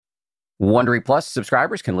Wondery Plus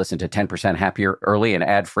subscribers can listen to 10% Happier early and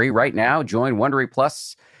ad-free right now. Join Wondery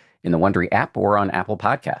Plus in the Wondery app or on Apple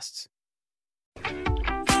Podcasts.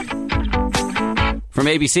 From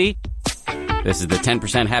ABC, this is the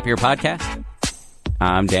 10% Happier podcast.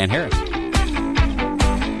 I'm Dan Harris.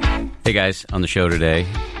 Hey guys, on the show today,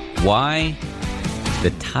 why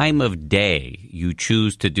the time of day you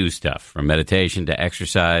choose to do stuff, from meditation to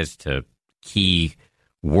exercise to key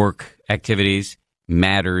work activities,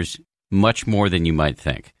 matters much more than you might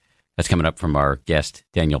think. That's coming up from our guest,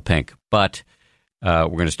 Daniel Pink. But we're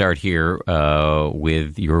going to start here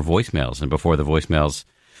with your voicemails. And before the voicemails,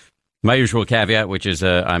 my usual caveat, which is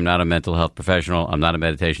I'm not a mental health professional. I'm not a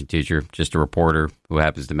meditation teacher, just a reporter who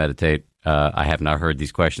happens to meditate. I have not heard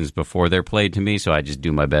these questions before they're played to me, so I just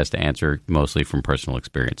do my best to answer, mostly from personal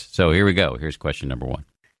experience. So here we go. Here's question number one.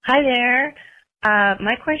 Hi there.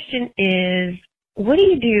 My question is, what do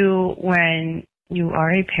you do when you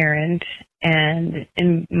are a parent, and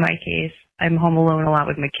in my case, I'm home alone a lot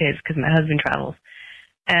with my kids because my husband travels,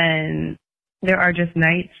 and there are just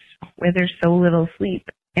nights where there's so little sleep.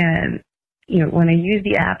 And, you know, when I use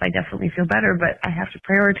the app, I definitely feel better, but I have to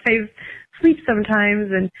prioritize sleep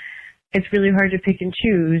sometimes, and it's really hard to pick and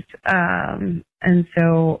choose. And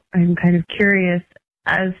so I'm kind of curious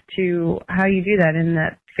as to how you do that in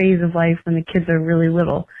that phase of life when the kids are really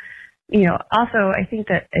little. You know, also, I think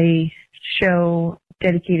that a show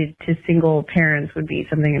dedicated to single parents would be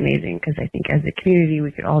something amazing, because I think as a community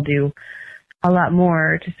we could all do a lot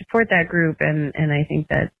more to support that group, and I think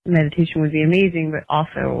that meditation would be amazing, but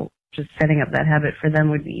also just setting up that habit for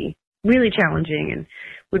them would be really challenging, and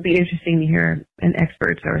would be interesting to hear an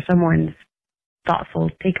expert's or someone's thoughtful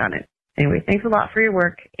take on it. Anyway, thanks a lot for your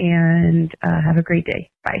work, and have a great day.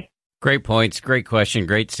 Bye. Great points, great question,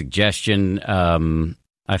 great suggestion.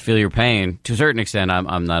 I feel your pain. To a certain extent,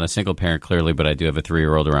 I'm not a single parent, clearly, but I do have a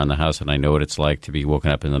 3-year-old around the house, and I know what it's like to be woken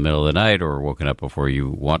up in the middle of the night or woken up before you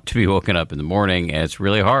want to be woken up in the morning, and it's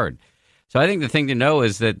really hard. So I think the thing to know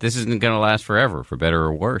is that this isn't going to last forever, for better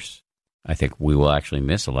or worse. I think we will actually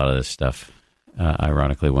miss a lot of this stuff,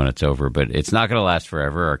 ironically, when it's over, but it's not going to last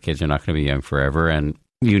forever. Our kids are not going to be young forever, and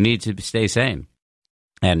you need to stay sane.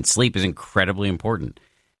 And sleep is incredibly important,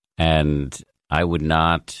 and I would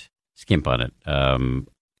not skimp on it.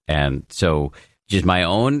 And so just my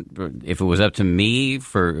own, if it was up to me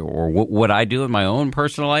what I do in my own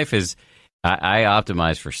personal life is I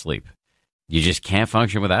optimize for sleep. You just can't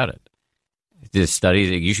function without it. The studies,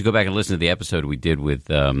 you should go back and listen to the episode we did with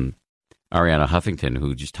Ariana Huffington,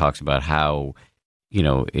 who just talks about how, you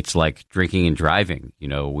know, it's like drinking and driving, you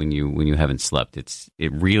know, when you haven't slept.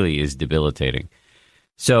 It really is debilitating.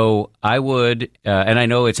 So I would, and I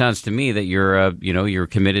know it sounds to me that you're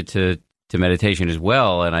committed to meditation as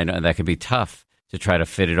well, and I know that can be tough to try to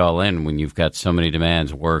fit it all in when you've got so many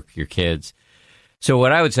demands, work, your kids. So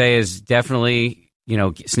what I would say is definitely, you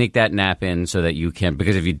know, sneak that nap in so that you can,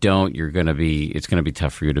 because if you don't, it's going to be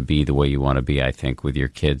tough for you to be the way you want to be, I think, with your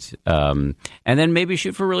kids. And then maybe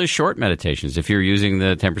shoot for really short meditations. If you're using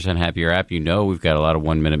the 10% Happier app, you know we've got a lot of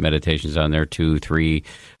 1-minute meditations on there, 2, 3,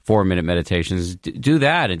 4-minute meditations. Do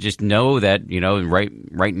that, and just know that, you know,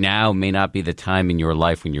 right now may not be the time in your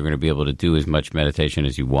life when you're going to be able to do as much meditation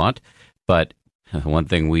as you want. But one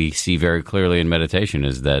thing we see very clearly in meditation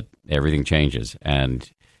is that everything changes, and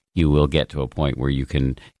you will get to a point where you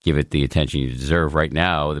can give it the attention you deserve. Right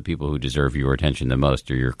now, the people who deserve your attention the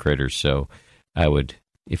most are your critters. So I would,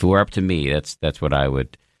 if it were up to me, that's what I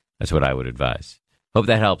would advise. Hope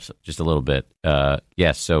that helps just a little bit.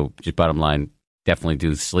 Yes. So just bottom line, definitely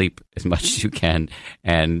do sleep as much as you can,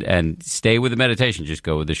 and stay with the meditation. Just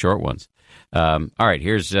go with the short ones. All right.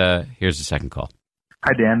 Here's the second call.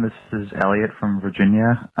 Hi, Dan. This is Elliot from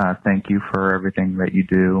Virginia. Thank you for everything that you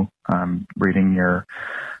do. Reading your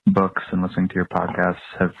books and listening to your podcasts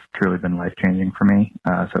have truly been life-changing for me,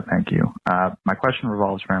 so thank you. My question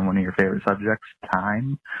revolves around one of your favorite subjects,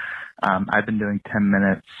 time. I've been doing 10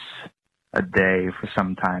 minutes a day for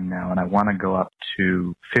some time now, and I want to go up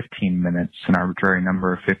to 15 minutes, an arbitrary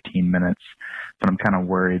number of 15 minutes, but I'm kind of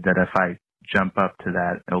worried that if I jump up to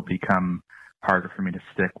that, it'll become harder for me to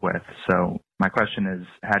stick with. So my question is,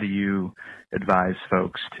 how do you advise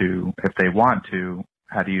folks to, if they want to,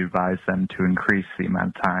 how do you advise them to increase the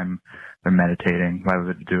amount of time they're meditating,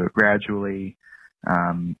 whether to do it gradually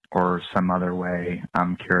or some other way?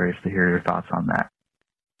 I'm curious to hear your thoughts on that.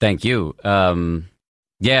 Thank you.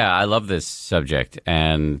 Yeah, I love this subject.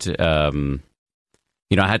 And, you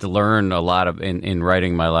know, I had to learn a lot in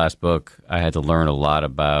writing my last book, I had to learn a lot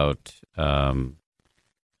about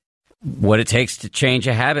what it takes to change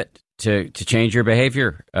a habit, to change your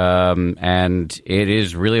behavior. And it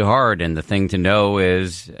is really hard. And the thing to know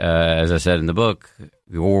is, as I said in the book,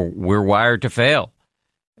 we're wired to fail.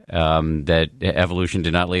 That evolution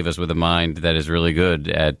did not leave us with a mind that is really good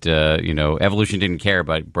at, evolution didn't care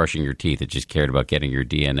about brushing your teeth. It just cared about getting your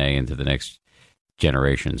DNA into the next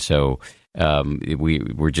generation. So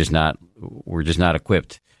we're just not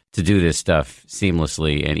equipped to do this stuff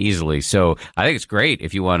seamlessly and easily. So I think it's great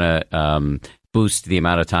if you want to boost the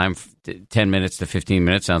amount of time. 10 minutes to 15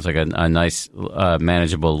 minutes sounds like a nice,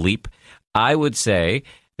 manageable leap. I would say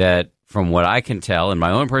that from what I can tell in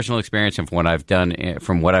my own personal experience and from what I've done,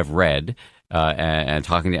 from what I've read and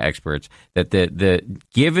talking to experts, that the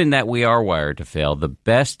given that we are wired to fail, the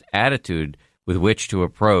best attitude with which to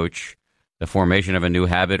approach the formation of a new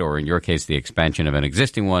habit, or in your case, the expansion of an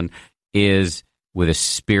existing one, is with a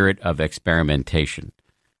spirit of experimentation.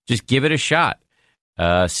 Just give it a shot.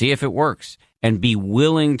 See if it works. And be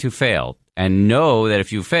willing to fail. And know that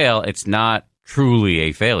if you fail, it's not truly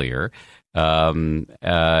a failure.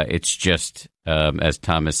 It's just, as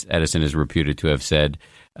Thomas Edison is reputed to have said,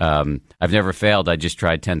 I've never failed. I just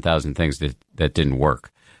tried 10,000 things that didn't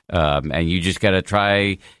work. And you just got to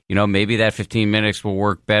try, maybe that 15 minutes will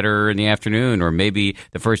work better in the afternoon, or maybe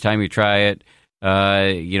the first time you try it,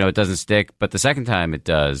 it doesn't stick, but the second time it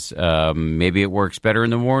does. Maybe it works better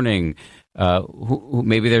in the morning.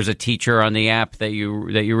 Maybe there's a teacher on the app that you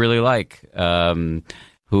really like,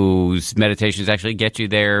 whose meditations actually get you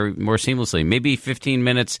there more seamlessly. Maybe 15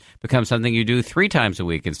 minutes becomes something you do 3 times a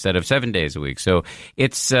week instead of 7 days a week. So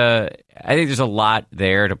it's, I think there's a lot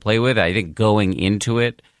there to play with. I think going into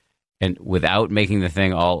it and without making the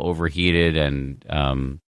thing all overheated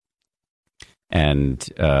and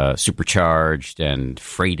supercharged and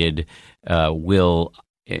freighted will,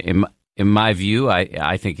 in my view,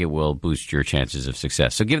 I think it will boost your chances of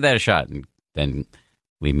success. So give that a shot, and then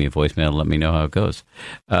leave me a voicemail and let me know how it goes.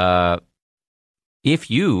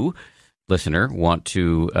 If you, listener, want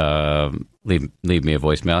to leave me a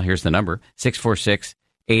voicemail, here's the number,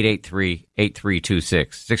 646-883-8326,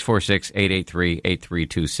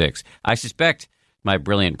 646-883-8326. I suspect my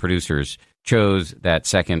brilliant producers chose that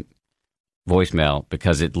second voicemail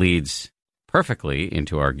because it leads perfectly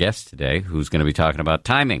into our guest today, who's going to be talking about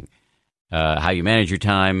timing. How you manage your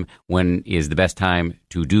time, when is the best time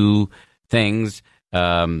to do things.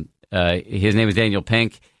 His name is Daniel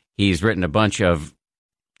Pink. He's written a bunch of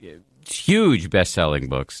huge best-selling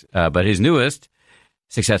books, but his newest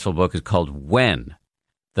successful book is called When: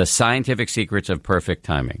 The Scientific Secrets of Perfect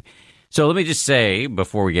Timing. So let me just say,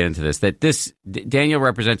 before we get into this, that Daniel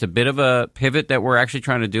represents a bit of a pivot that we're actually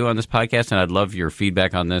trying to do on this podcast, and I'd love your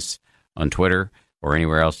feedback on this on Twitter or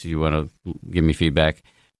anywhere else you want to give me feedback.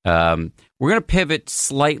 We're going to pivot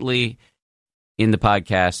slightly in the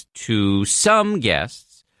podcast to some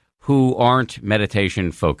guests who aren't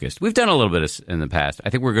meditation focused. We've done a little bit in the past. I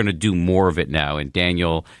think we're going to do more of it now, and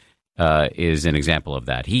Daniel is an example of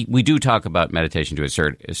that. We do talk about meditation to a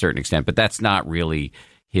certain extent, but that's not really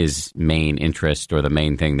his main interest or the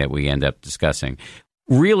main thing that we end up discussing.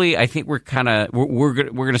 Really, I think we're going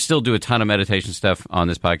to still do a ton of meditation stuff on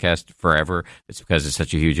this podcast forever. It's because it's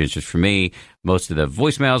such a huge interest for me. Most of the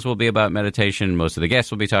voicemails will be about meditation. Most of the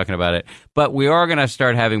guests will be talking about it. But we are going to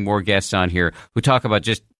start having more guests on here who talk about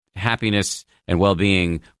just happiness and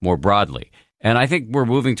well-being more broadly. And I think we're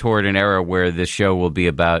moving toward an era where this show will be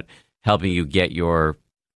about helping you get your,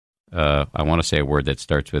 I want to say a word that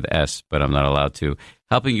starts with S, but I'm not allowed to,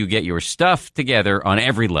 helping you get your stuff together on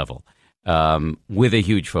every level. With a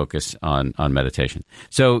huge focus on meditation.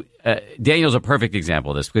 So Daniel's a perfect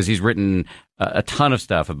example of this because he's written a ton of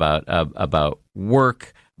stuff about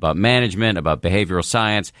work, about management, about behavioral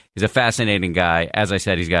science. He's a fascinating guy. As I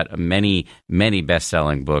said, he's got many, many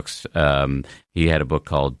best-selling books. He had a book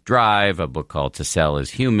called Drive, a book called To Sell is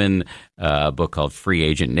Human, a book called Free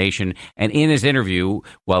Agent Nation. And in his interview,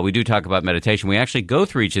 while we do talk about meditation, we actually go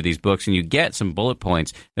through each of these books, and you get some bullet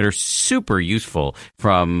points that are super useful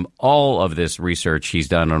from all of this research he's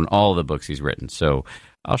done on all the books he's written. So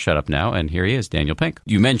I'll shut up now, and here he is, Daniel Pink.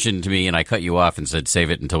 You mentioned to me, and I cut you off and said save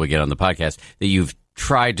it until we get on the podcast, that you've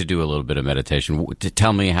tried to do a little bit of meditation. To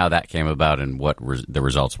tell me how that came about and what the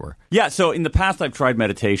results were. Yeah, so in the past I've tried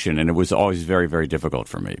meditation, and it was always very, very difficult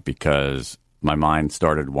for me because my mind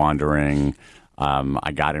started wandering.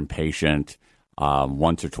 I got impatient.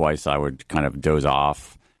 Once or twice I would kind of doze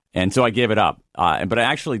off. And so I gave it up. But I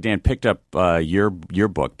actually, Dan, picked up your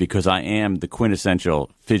book because I am the quintessential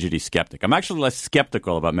fidgety skeptic. I'm actually less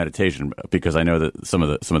skeptical about meditation because I know that some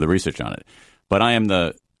of the research on it. But I am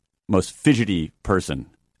the most fidgety person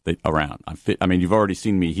around. I mean, you've already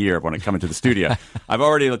seen me here when I come into the studio. I've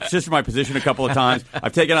already shifted my position a couple of times.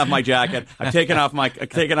 I've taken off my jacket. I've taken off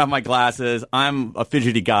my glasses. I'm a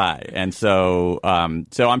fidgety guy, and so I'm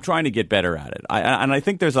trying to get better at it. I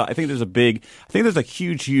think there's a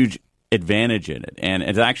huge advantage in it, and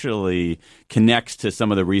it actually connects to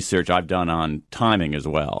some of the research I've done on timing as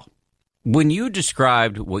well. When you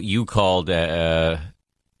described what you called, well,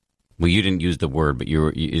 you didn't use the word, but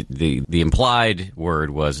the implied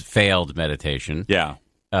word was failed meditation. Yeah,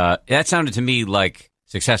 that sounded to me like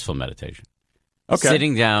successful meditation. Okay,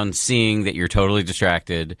 sitting down, seeing that you're totally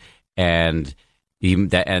distracted, and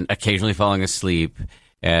occasionally falling asleep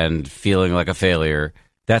and feeling like a failure.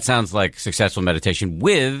 That sounds like successful meditation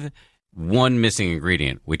with one missing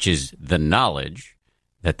ingredient, which is the knowledge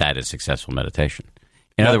that is successful meditation.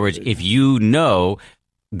 In other words, if you know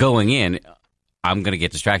going in, I'm going to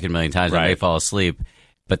get distracted a million times, I may fall asleep,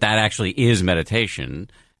 but that actually is meditation,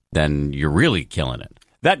 then you're really killing it.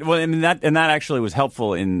 That actually was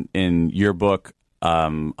helpful in your book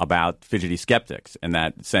about fidgety skeptics, and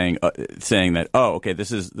that saying that, oh, okay,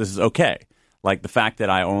 this is okay. Like the fact that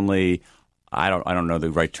I don't know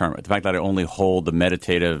the right term. The fact that I only hold the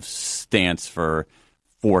meditative stance for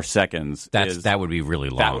 4 seconds. That would be really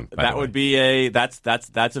long.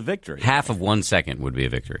 That's a victory. Half of 1 second would be a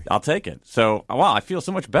victory. I'll take it. So, wow, I feel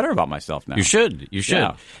so much better about myself now. You should.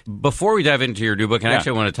 Yeah. Before we dive into your new book, and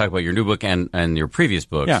actually I want to talk about your new book and your previous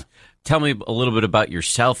books. Yeah. Tell me a little bit about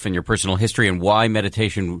yourself and your personal history and why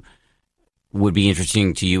meditation would be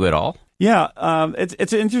interesting to you at all. Yeah,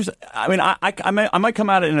 it's interesting. I mean, I might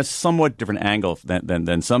come at it in a somewhat different angle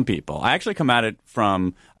than some people. I actually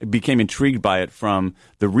became intrigued by it from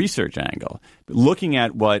the research angle, looking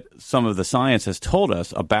at what some of the science has told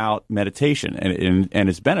us about meditation and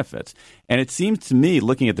its benefits. And it seems to me,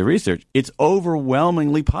 looking at the research, it's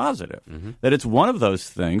overwhelmingly positive. Mm-hmm. That it's one of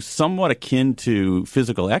those things, somewhat akin to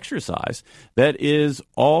physical exercise, that is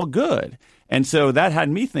all good. And so that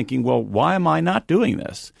had me thinking, well, why am I not doing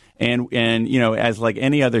this? And as like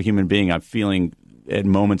any other human being, I'm feeling at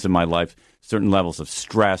moments in my life certain levels of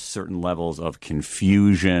stress, certain levels of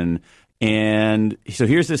confusion. And so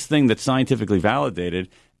here's this thing that's scientifically validated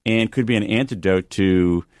and could be an antidote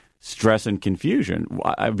to stress and confusion.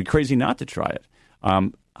 I'd be crazy not to try it.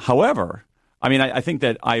 However, I mean, I think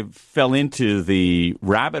that I fell into the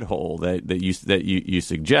rabbit hole that you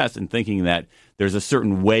suggest, in thinking that there's a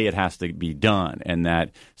certain way it has to be done, and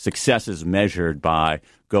that success is measured by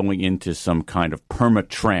going into some kind of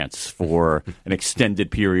perma-trance for an extended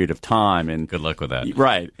period of time. And good luck with that.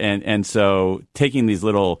 Right, and so taking these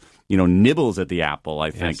little nibbles at the apple,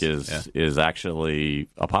 I think, is actually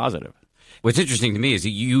a positive. What's interesting to me is that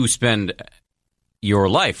you spend your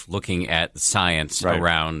life looking at science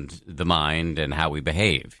around the mind and how we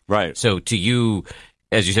behave. Right. So to you,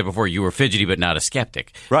 as you said before, you were fidgety but not a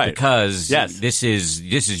skeptic. Right. Because this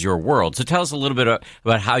is your world. So tell us a little bit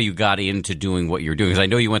about how you got into doing what you're doing. Because I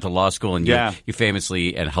know you went to law school, and you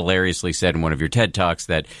famously and hilariously said in one of your TED Talks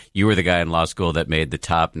that you were the guy in law school that made the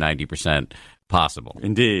top 90% possible.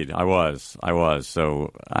 Indeed, I was.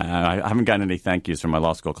 So I haven't gotten any thank yous from my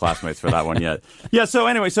law school classmates for that one yet. Yeah. So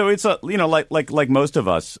anyway, so it's like most of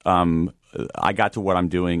us, I got to what I'm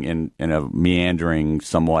doing in a meandering,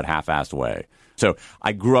 somewhat half-assed way. So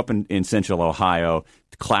I grew up in Central Ohio,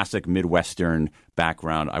 classic Midwestern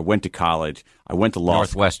background. I went to college. I went to law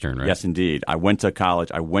Northwestern, school. Right? Yes, indeed. I went to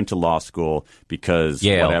college. I went to law school because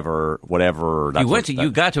Yale. whatever.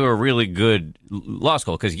 You got to a really good law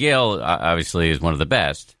school, because Yale obviously is one of the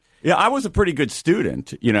best. Yeah, I was a pretty good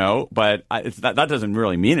student, but that doesn't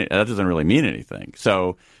really mean it. That doesn't really mean anything.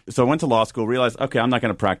 So I went to law school, realized, okay, I'm not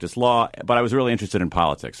going to practice law, but I was really interested in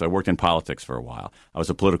politics. So I worked in politics for a while. I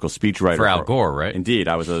was a political speechwriter. For Al Gore, right? Indeed.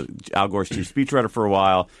 I was Al Gore's chief speechwriter for a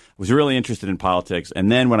while. I was really interested in politics.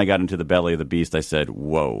 And then when I got into the belly of the beast, I said,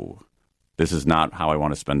 whoa, this is not how I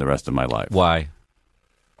want to spend the rest of my life. Why?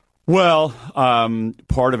 Well,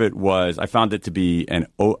 part of it was I found it to be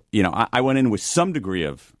I went in with some degree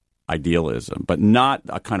of idealism, but not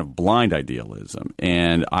a kind of blind idealism.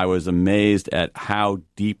 And I was amazed at how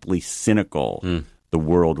deeply cynical the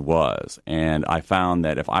world was. And I found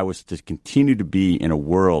that if I was to continue to be in a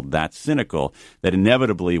world that cynical, that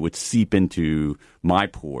inevitably would seep into my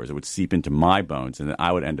pores, it would seep into my bones, and that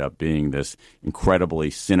I would end up being this incredibly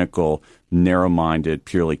cynical, narrow-minded,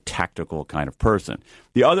 purely tactical kind of person.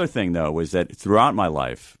 The other thing, though, was that throughout my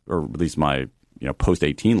life, or at least my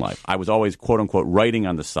post-18 life, I was always, quote-unquote, writing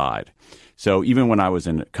on the side. So even when I was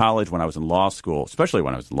in college, when I was in law school, especially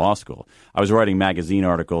when I was in law school, I was writing magazine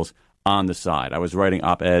articles on the side. I was writing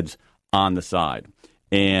op-eds on the side.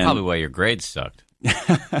 And probably why your grades sucked.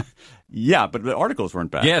 Yeah, but the articles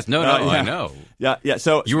weren't bad. Yes, no, yeah. I know. Yeah.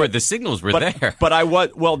 So The signals were there. But I was,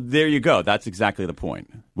 well, there you go. That's exactly the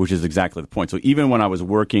point, which is exactly the point. So even when I was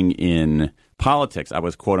working in politics, I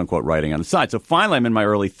was quote unquote writing on the side. So finally, I'm in my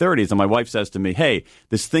early 30s, and my wife says to me, "Hey,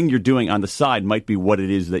 this thing you're doing on the side might be what it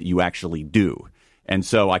is that you actually do." And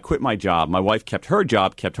so I quit my job. My wife kept her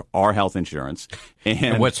job, kept our health insurance.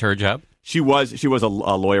 And what's her job? She was a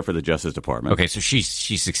lawyer for the Justice Department. Okay, so she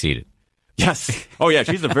succeeded. Yes. Oh, yeah.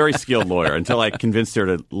 She's a very skilled lawyer until I convinced her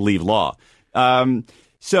to leave law. So I'm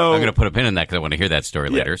going to put a pin in that because I want to hear that story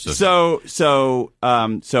later. So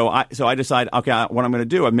I decide, okay, what I'm going to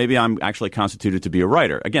do, maybe I'm actually constituted to be a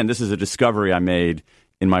writer. Again, this is a discovery I made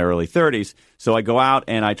in my early 30s. So I go out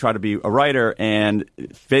and I try to be a writer and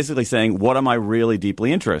basically saying, what am I really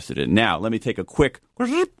deeply interested in? Now, let me take a quick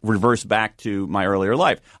reverse back to my earlier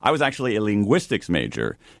life. I was actually a linguistics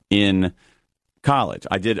major in college.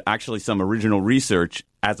 I did actually some original research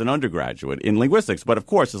as an undergraduate in linguistics. But of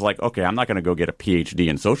course, it's like, okay, I'm not going to go get a PhD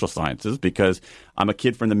in social sciences because I'm a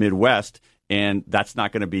kid from the Midwest and that's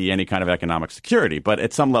not going to be any kind of economic security. But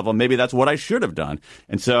at some level, maybe that's what I should have done.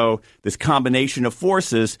 And so this combination of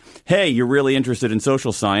forces, hey, you're really interested in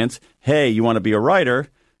social science. Hey, you want to be a writer.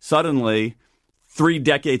 Suddenly, 3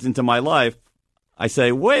 decades into my life, I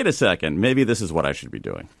say, wait a second, maybe this is what I should be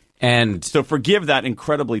doing. And so forgive that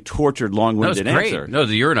incredibly tortured, long-winded answer. No,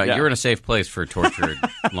 you're in a safe place for tortured,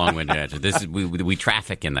 long-winded answer. This is we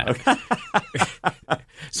traffic in that. Okay.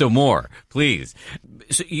 So more, please.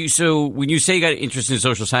 So when you say you got interested in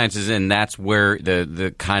social sciences, and that's where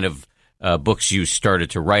the kind of books you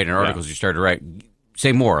started to write and articles you started to write.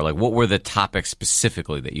 Say more. Like, what were the topics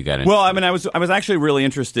specifically that you got into? Well, I mean, I was actually really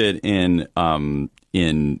interested in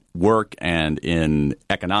work and in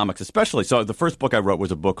economics, especially. So the first book I wrote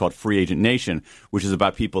was a book called Free Agent Nation, which is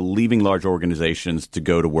about people leaving large organizations to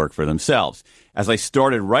go to work for themselves. As I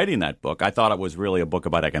started writing that book, I thought it was really a book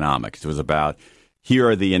about economics. It was about here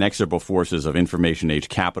are the inexorable forces of information age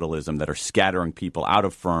capitalism that are scattering people out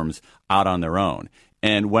of firms out on their own.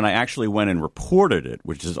 And when I actually went and reported it,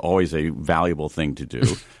 which is always a valuable thing to do,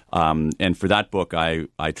 and for that book, I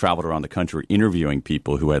traveled around the country interviewing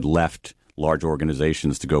people who had left large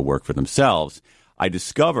organizations to go work for themselves, I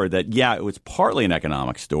discovered that, it was partly an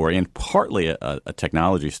economic story and partly a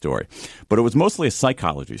technology story, but it was mostly a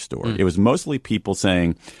psychology story. It was mostly people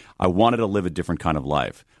saying, I wanted to live a different kind of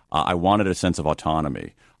life. I wanted a sense of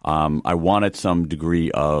autonomy. I wanted some degree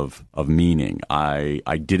of meaning. I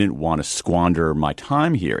didn't want to squander my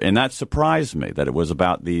time here. And that surprised me that it was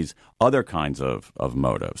about these other kinds of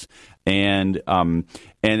motives. And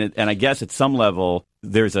I guess at some level,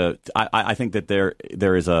 I think that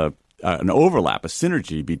there is an overlap, a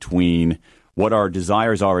synergy between what our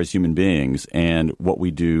desires are as human beings and what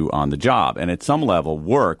we do on the job. And at some level,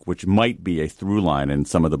 work, which might be a through line in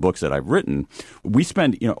some of the books that I've written, we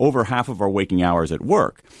spend over half of our waking hours at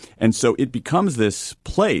work. And so it becomes this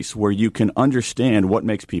place where you can understand what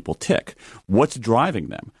makes people tick, what's driving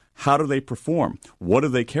them, how do they perform, what do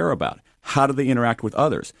they care about, how do they interact with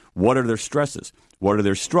others, what are their stresses, what are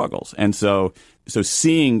their struggles. And so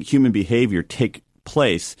seeing human behavior take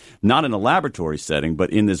place, not in a laboratory setting,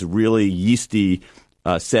 but in this really yeasty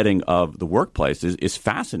setting of the workplace is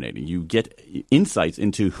fascinating. You get insights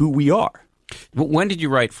into who we are. When did you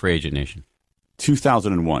write Free Agent Nation?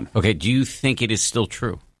 2001. Okay. Do you think it is still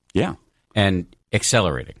true? Yeah. And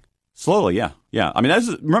accelerating? Slowly, yeah. Yeah. I mean,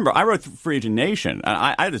 remember, I wrote Free Agent Nation.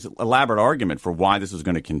 I had this elaborate argument for why this was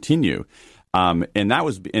going to continue. And that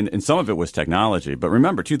was, and some of it was technology. But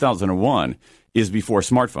remember, 2001 is before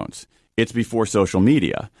smartphones. It's before social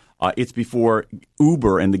media. It's before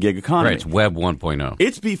Uber and the gig economy. Right, it's Web 1.0.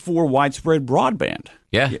 It's before widespread broadband.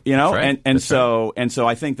 Yeah, right. and so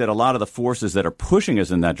I think that a lot of the forces that are pushing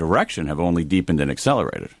us in that direction have only deepened and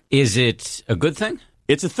accelerated. Is it a good thing?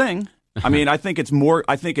 It's a thing. I mean, I think it's more.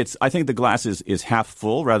 I think the glass is half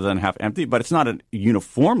full rather than half empty, but it's not a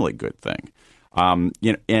uniformly good thing. And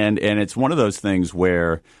it's one of those things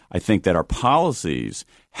where I think that our policies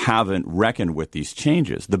haven't reckoned with these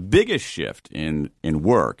changes. The biggest shift in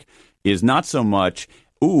work is not so much,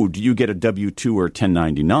 do you get a W-2 or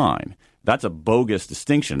 1099? That's a bogus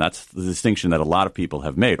distinction. That's the distinction that a lot of people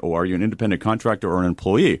have made. Are you an independent contractor or an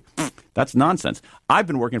employee? That's nonsense. I've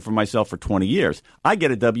been working for myself for 20 years. I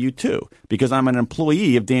get a W-2 because I'm an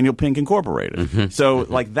employee of Daniel Pink Incorporated. Mm-hmm. So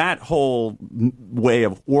that whole way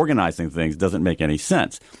of organizing things doesn't make any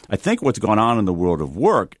sense. I think what's going on in the world of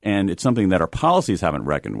work, and it's something that our policies haven't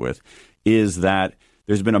reckoned with, is that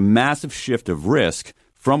there's been a massive shift of risk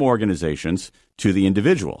from organizations to the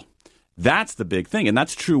individual. That's the big thing. And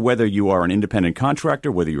that's true whether you are an independent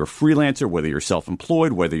contractor, whether you're a freelancer, whether you're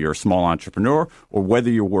self-employed, whether you're a small entrepreneur, or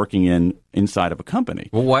whether you're working inside of a company.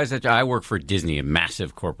 Well, why is that? I work for Disney, a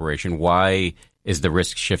massive corporation. Why is the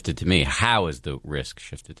risk shifted to me? How is the risk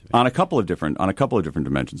shifted to me? On a couple of different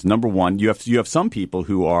dimensions. Number one, you have some people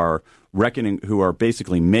who are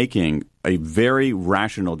basically making a very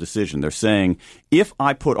rational decision. They're saying, if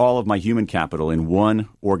I put all of my human capital in one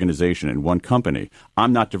organization, in one company,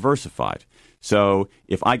 I'm not diversified. So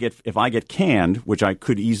if I get canned, which I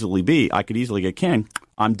could easily get canned,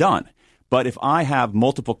 I'm done. But if I have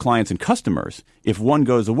multiple clients and customers, if one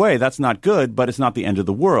goes away, that's not good, but it's not the end of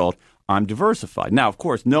the world. I'm diversified. Now, of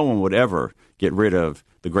course, no one would ever get rid of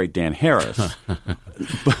the great Dan Harris,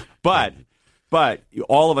 but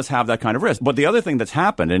all of us have that kind of risk. But the other thing that's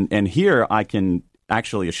happened, and here I can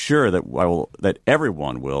actually assure that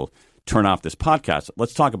everyone will turn off this podcast.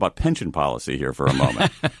 Let's talk about pension policy here for a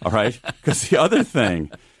moment, all right? Because the other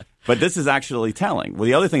thing, but this is actually telling. Well,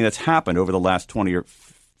 the other thing that's happened over the last 20 or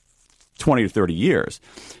 30 years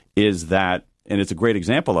is that, and it's a great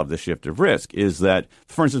example of the shift of risk, is that,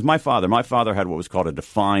 for instance, my father had what was called a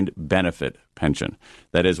defined benefit pension.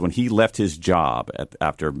 That is, when he left his job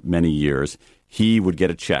after many years, he would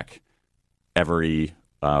get a check every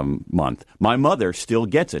month. My mother still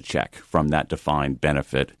gets a check from that defined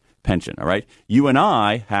benefit pension. All right. You and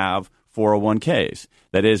I have 401ks.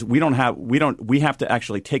 That is, we have to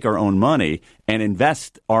actually take our own money and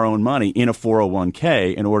invest our own money in a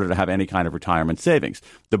 401k in order to have any kind of retirement savings.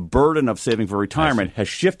 The burden of saving for retirement has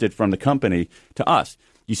shifted from the company to us.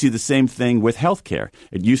 You see the same thing with healthcare.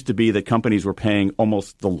 It used to be that companies were paying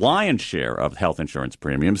almost the lion's share of health insurance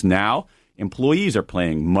premiums. Now, employees are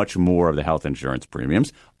paying much more of the health insurance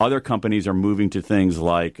premiums. Other companies are moving to things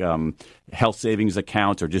like health savings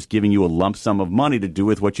accounts or just giving you a lump sum of money to do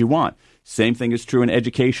with what you want. Same thing is true in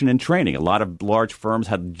education and training. A lot of large firms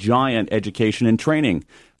have giant education and training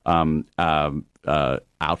outfits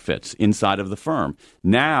inside of the firm.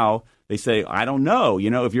 Now they say, I don't know,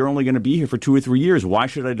 if you're only going to be here for 2 or 3 years, why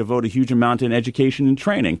should I devote a huge amount in education and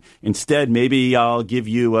training? Instead, maybe I'll give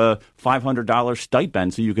you a $500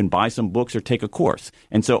 stipend so you can buy some books or take a course.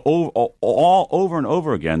 And so all over and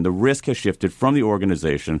over again, the risk has shifted from the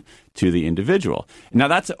organization to the individual. Now,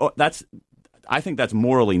 I think that's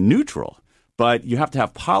morally neutral. But you have to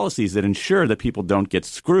have policies that ensure that people don't get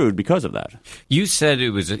screwed because of that. You said it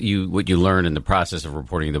was what you learned in the process of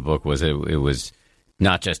reporting the book was it was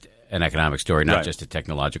not just an economic story, not just a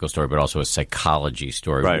technological story, but also a psychology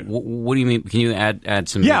story. Right. What do you mean? Can you add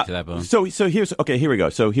some meat to that bone? So here we go.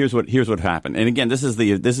 So here's what happened. And again, this is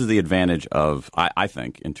the advantage of I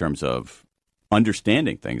think in terms of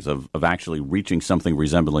understanding things, of actually reaching something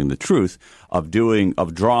resembling the truth, of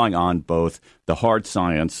drawing on both the hard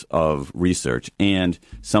science of research and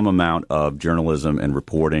some amount of journalism and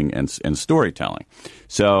reporting and storytelling.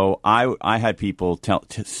 So I had people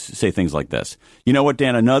say things like this. You know what,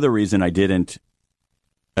 Dan? Another reason I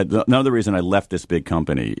left this big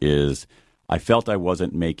company is I felt I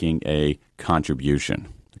wasn't making a contribution.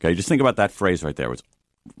 Okay, just think about that phrase right there. It's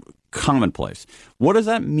commonplace. What does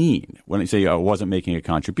that mean when they say I wasn't making a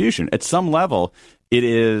contribution? At some level, it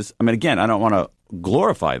is, again, I don't want to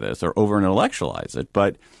glorify this or over-intellectualize it,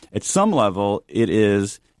 but at some level, it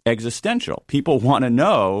is existential. People want to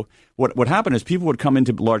know what happened is people would come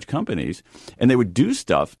into large companies and they would do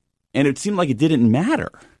stuff and it seemed like it didn't matter.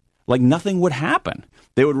 Like nothing would happen.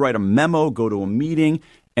 They would write a memo, go to a meeting,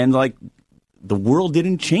 and the world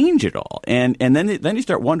didn't change at all. And then you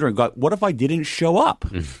start wondering, God, what if I didn't show up?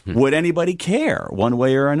 Would anybody care one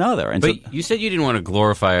way or another? And but you said you didn't want to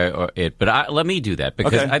glorify it, but let me do that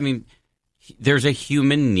because, okay. There's a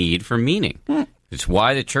human need for meaning. It's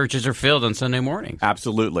why the churches are filled on Sunday mornings.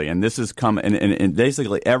 Absolutely. And this has come, and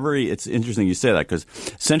basically it's interesting you say that because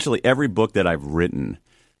essentially every book that I've written,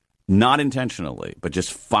 not intentionally, but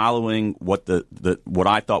just following what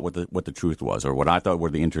I thought what the truth was, or what I thought were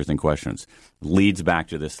the interesting questions, leads back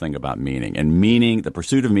to this thing about meaning. And meaning, the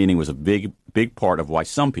pursuit of meaning, was a big part of why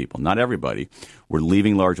some people, not everybody, were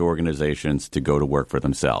leaving large organizations to go to work for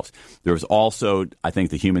themselves. There was also, I think,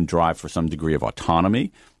 the human drive for some degree of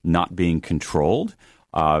autonomy, not being controlled.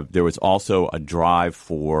 There was also a drive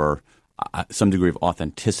for some degree of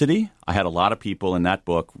authenticity. I had a lot of people in that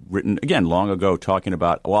book written, again, long ago, talking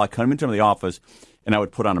about, well, I come into the office and I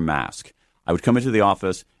would put on a mask. I would come into the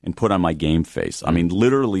office and put on my game face.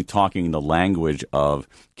 Literally talking the language of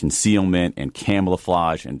concealment and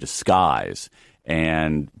camouflage and disguise,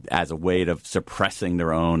 and as a way of suppressing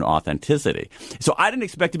their own authenticity. So I didn't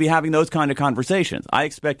expect to be having those kind of conversations. I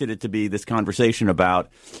expected it to be this conversation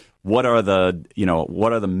about what are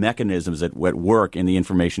the mechanisms at work in the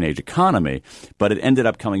information age economy, but it ended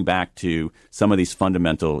up coming back to some of these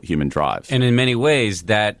fundamental human drives. And in many ways,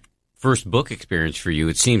 that first book experience for you,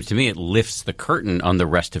 it seems to me, it lifts the curtain on the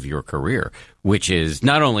rest of your career, which is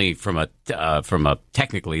not only from a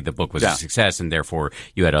technically the book was a success and therefore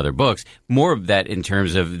you had other books, more of that in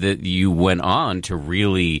terms of that you went on to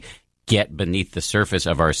really get beneath the surface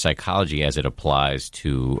of our psychology as it applies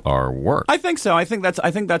to our work. I think so. I think that's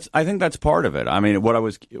part of it. I mean,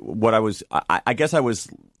 I guess I was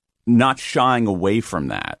not shying away from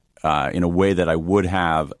that. In a way that I would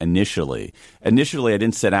have initially. Initially, I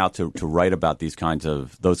didn't set out to write about those kinds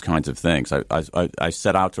of things. I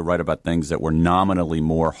set out to write about things that were nominally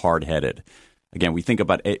more hard-headed. Again, we think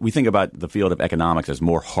about the field of economics as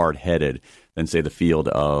more hard-headed than, say, the field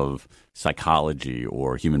of psychology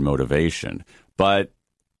or human motivation. But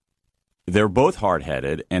they're both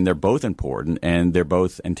hard-headed, and they're both important, and they're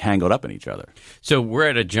both entangled up in each other. So we're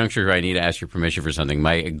at a juncture where I need to ask your permission for something.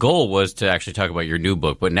 My goal was to actually talk about your new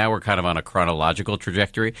book, but now we're kind of on a chronological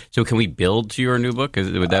trajectory. So can we build to your new book?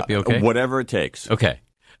 Would that be okay? Whatever it takes. Okay.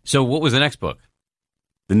 So what was the next book?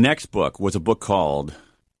 The next book was a book called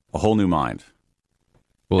A Whole New Mind.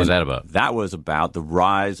 What was that about? That was about the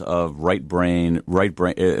rise of right brain.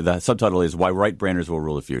 The subtitle is Why Right Brainers Will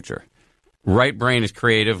Rule the Future. Right brain is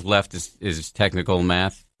creative, left is technical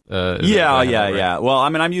math. Yeah. Well, I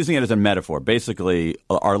mean, I'm using it as a metaphor. Basically,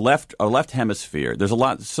 our left hemisphere. There's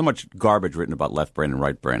so much garbage written about left brain and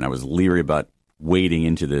right brain. I was leery about wading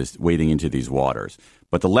into these waters.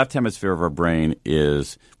 But the left hemisphere of our brain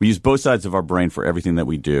we use both sides of our brain for everything that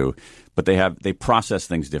we do, but they process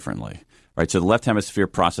things differently. Right. So the left hemisphere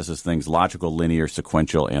processes things logical, linear,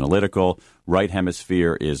 sequential, analytical. Right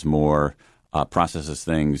hemisphere is more processes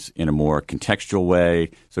things in a more contextual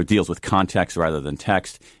way. So it deals with context rather than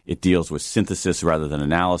text. It deals with synthesis rather than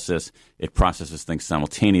analysis. It processes things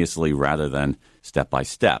simultaneously rather than step by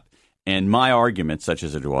step. And my argument, such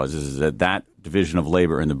as it was, is that division of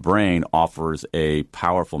labor in the brain offers a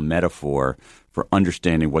powerful metaphor for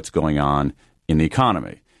understanding what's going on in the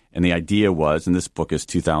economy. And the idea was, and this book is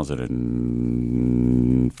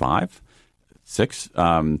 2005, 6,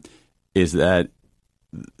 is that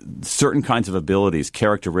certain kinds of abilities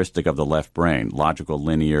characteristic of the left brain, logical,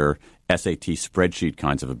 linear, SAT spreadsheet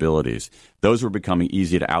kinds of abilities, those were becoming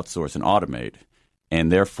easy to outsource and automate.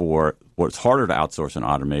 And therefore, what's harder to outsource and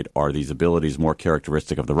automate are these abilities more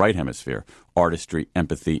characteristic of the right hemisphere, artistry,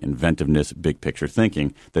 empathy, inventiveness, big picture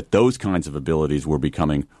thinking, that those kinds of abilities were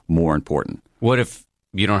becoming more important. What if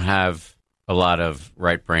you don't have a lot of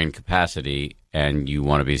right brain capacity and you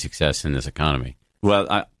want to be a success in this economy?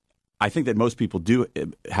 Well, I think that most people do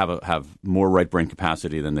have more right brain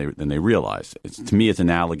capacity than they realize. To me, it's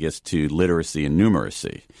analogous to literacy and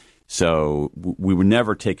numeracy. So we would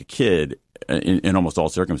never take a kid in almost all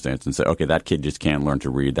circumstances and say, okay, that kid just can't learn to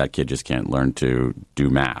read, that kid just can't learn to do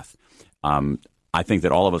math. I think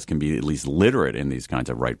that all of us can be at least literate in these kinds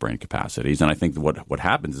of right brain capacities. And I think that what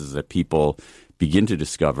happens is that people begin to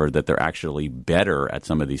discover that they're actually better at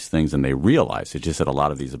some of these things than they realize. It's just that a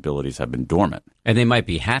lot of these abilities have been dormant. And they might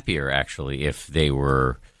be happier, actually, if they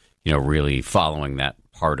were, really following that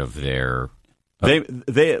part of their...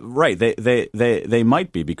 They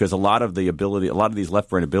might be, because a lot of these left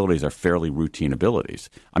brain abilities are fairly routine abilities.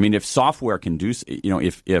 I mean, if software can do,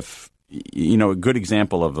 if a good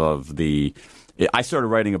example of the... I started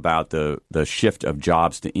writing about the shift of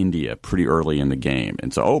jobs to India pretty early in the game,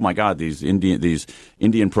 and so, oh my God, these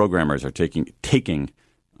Indian programmers are taking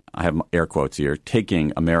I have air quotes here,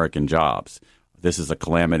 taking American jobs. This is a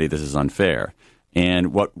calamity. This is unfair.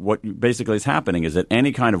 And what basically is happening is that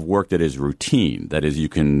any kind of work that is routine, that is, you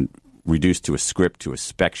can reduce to a script, to a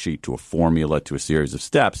spec sheet, to a formula, to a series of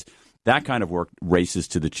steps, that kind of work races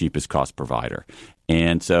to the cheapest cost provider.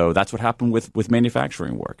 And so that's what happened with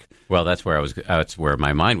manufacturing work. Well, that's where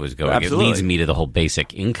my mind was going. Absolutely. It leads me to the whole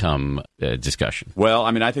basic income discussion. Well,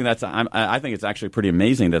 I mean, I think it's actually pretty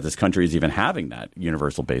amazing that this country is even having that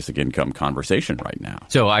universal basic income conversation right now.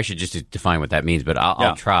 So I should just define what that means, but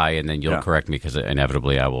I'll try, and then you'll correct me, because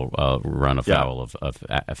inevitably I will run afoul of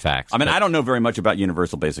facts. I mean, I don't know very much about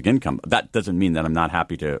universal basic income. That doesn't mean that I'm not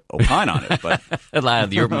happy to opine on it. But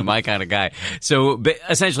you're my kind of guy. So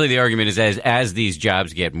essentially, the argument is as these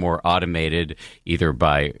jobs get more automated, either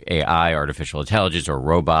by AI, artificial intelligence, or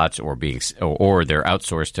robots, or they're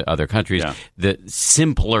outsourced to other countries, the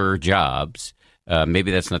simpler jobs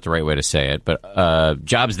maybe that's not the right way to say it, but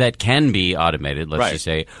jobs that can be automated, let's just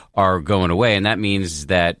say, are going away. And that means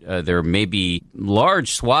that there may be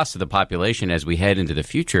large swaths of the population as we head into the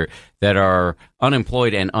future that are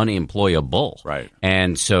unemployed and unemployable. Right.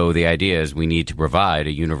 And so the idea is we need to provide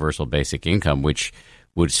a universal basic income, which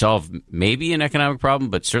would solve maybe an economic problem,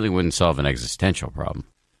 but certainly wouldn't solve an existential problem.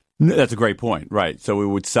 That's a great point, right? So it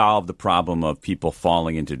would solve the problem of people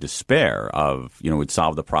falling into despair of, would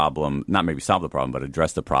solve the problem, not maybe solve the problem, but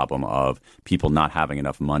address the problem of people not having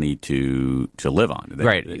enough money to live on.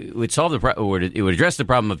 Right. It would solve it would address the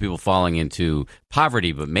problem of people falling into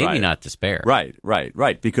poverty, but maybe not despair. Right.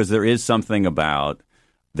 Because there is something about,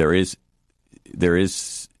 there is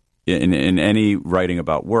in any writing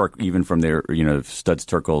about work, even from their, Studs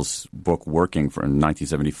Terkel's book Working from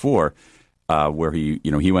 1974, where he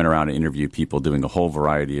went around and interviewed people doing a whole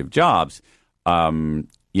variety of jobs, and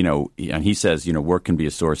he says, work can be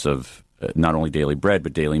a source of not only daily bread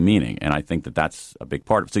but daily meaning, and I think that that's a big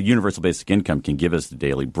part of it. So universal basic income can give us the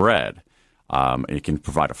daily bread. It can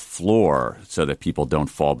provide a floor so that people don't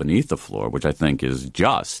fall beneath the floor, which I think is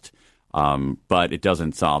just, but it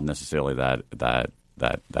doesn't solve necessarily that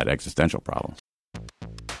existential problem.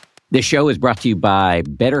 This show is brought to you by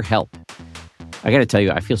BetterHelp. I got to tell you,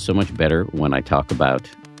 I feel so much better when I talk about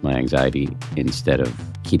my anxiety instead of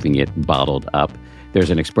keeping it bottled up. There's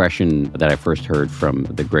an expression that I first heard from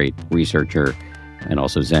the great researcher and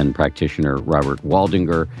also Zen practitioner Robert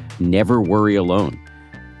Waldinger: never worry alone.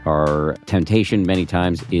 Our temptation many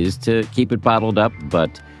times is to keep it bottled up,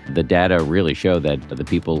 but the data really show that the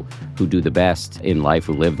people who do the best in life,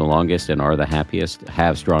 who live the longest and are the happiest,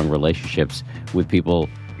 have strong relationships with people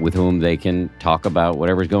with whom they can talk about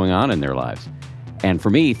whatever's going on in their lives. And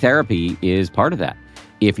for me, therapy is part of that.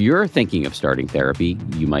 If you're thinking of starting therapy,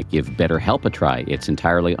 you might give BetterHelp a try. It's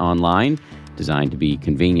entirely online, designed to be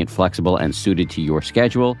convenient, flexible, and suited to your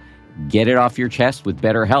schedule. Get it off your chest with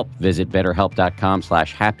BetterHelp. Visit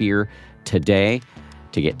BetterHelp.com/happier today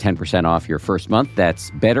to get 10% off your first month.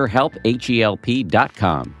 That's BetterHelp,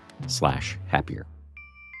 HELP.com/happier.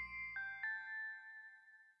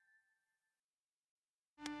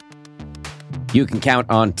 You can count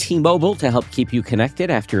on T-Mobile to help keep you connected.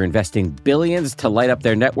 After investing billions to light up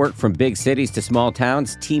their network from big cities to small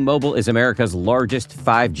towns, T-Mobile is America's largest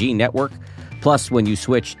 5G network. Plus, when you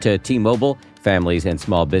switch to T-Mobile, families and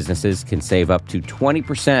small businesses can save up to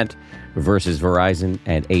 20% versus Verizon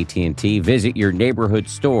and AT&T. Visit your neighborhood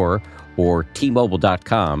store or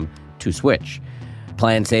T-Mobile.com to switch.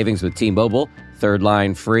 Plan savings with T-Mobile. Third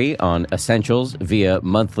line free on essentials via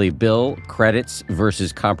monthly bill credits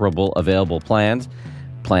versus comparable available plans.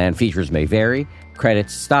 Plan features may vary.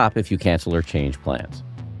 Credits stop if you cancel or change plans.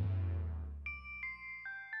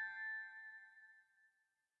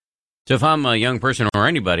 So if I'm a young person or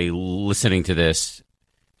anybody listening to this,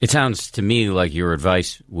 it sounds to me like your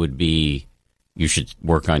advice would be you should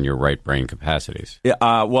work on your right brain capacities.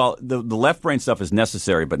 Yeah, well, the left brain stuff is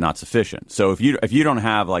necessary but not sufficient. So if you don't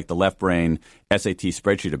have like the left brain SAT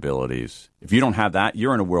spreadsheet abilities, if you don't have that,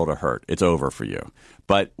 you're in a world of hurt. It's over for you.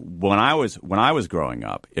 But when I was growing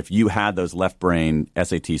up, if you had those left brain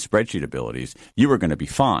SAT spreadsheet abilities, you were going to be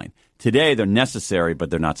fine. Today, they're necessary, but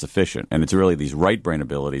they're not sufficient. And it's really these right brain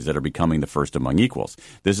abilities that are becoming the first among equals.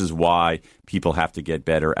 This is why people have to get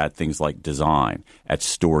better at things like design, at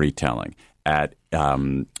storytelling, at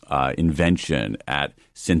invention, at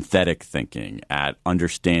synthetic thinking, at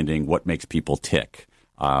understanding what makes people tick.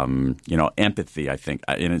 Empathy, I think.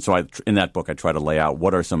 And so in that book, I try to lay out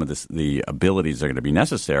what are some of the abilities that are going to be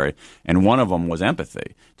necessary. And one of them was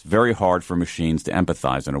empathy. It's very hard for machines to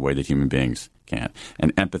empathize in a way that human beings can.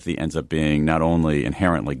 And empathy ends up being not only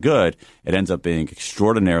inherently good, it ends up being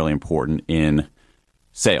extraordinarily important in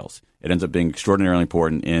sales. It ends up being extraordinarily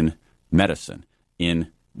important in medicine, in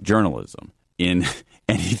journalism, in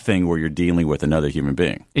anything where you're dealing with another human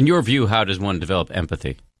being. In your view, how does one develop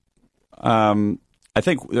empathy? I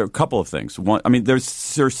think there are a couple of things. One, I mean, there's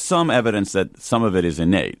some evidence that some of it is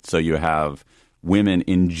innate. So you have women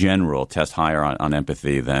in general test higher on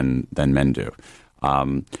empathy than men do.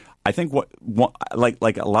 I think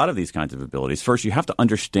like a lot of these kinds of abilities, first you have to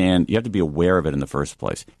understand, you have to be aware of it in the first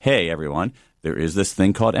place. Hey, everyone, there is this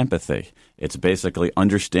thing called empathy. It's basically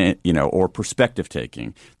or perspective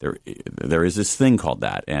taking. There is this thing called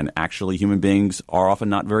that, and actually human beings are often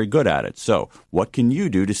not very good at it. So what can you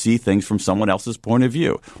do to see things from someone else's point of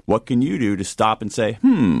view? What can you do to stop and say,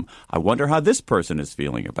 I wonder how this person is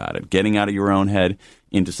feeling about it? Getting out of your own head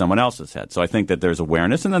into someone else's head. So I think that there's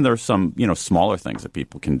awareness, and then there's some, smaller things that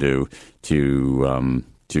people can do to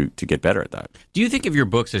to get better at that. Do you think of your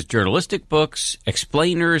books as journalistic books,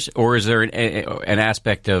 explainers, or is there an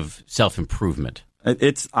aspect of self-improvement?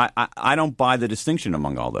 I don't buy the distinction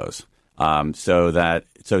among all those. So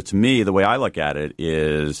to me, the way I look at it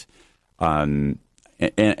is, and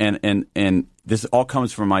this all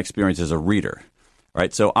comes from my experience as a reader,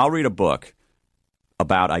 right? So I'll read a book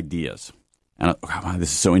about ideas, and wow,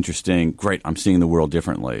 this is so interesting. Great, I'm seeing the world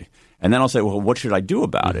differently. And then I'll say, well, what should I do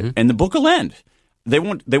about it? And the book will end. They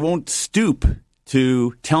won't stoop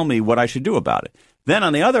to tell me what I should do about it. Then,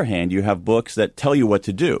 on the other hand, you have books that tell you what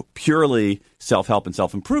to do, purely self-help and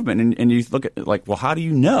self-improvement. And you look at like, well, how do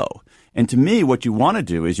you know? And to me, what you want to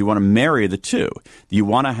do is you want to marry the two. You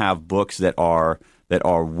want to have books that are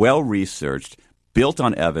well-researched, built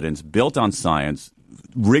on evidence, built on science,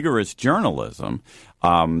 rigorous journalism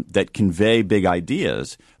that convey big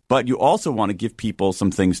ideas. But you also want to give people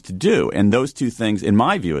some things to do. And those two things, in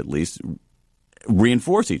my view at least,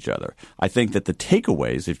 reinforce each other. I think that the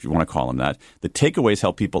takeaways, if you want to call them that, the takeaways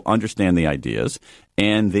help people understand the ideas,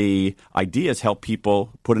 and the ideas help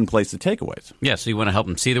people put in place the takeaways. Yeah, so you want to help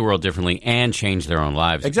them see the world differently and change their own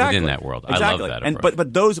lives within that world. Exactly. I love that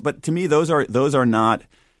approach. But to me, those are not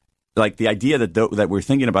like the idea that we're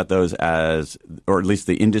thinking about those as, or at least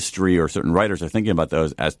the industry or certain writers are thinking about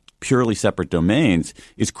those as purely separate domains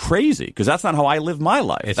is crazy, because that's not how I live my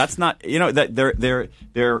life. That's not, that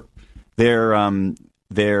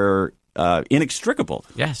they're inextricable.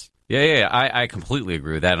 Yes. Yeah. I completely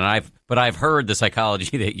agree with that. And I've heard the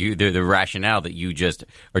psychology that the rationale that you just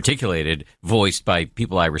articulated, voiced by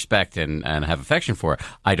people I respect and have affection for.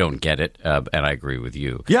 I don't get it, and I agree with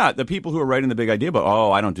you. Yeah, the people who are writing the big idea, but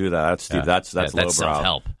I don't do that. That's Steve. That's lowbrow.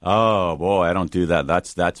 Self-help. Oh boy, I don't do that.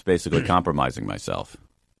 That's basically compromising myself.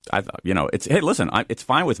 It's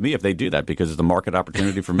fine with me if they do that, because it's a market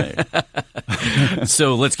opportunity for me.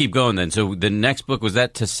 So let's keep going then. So the next book, was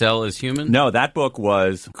that To Sell Is Human? No, that book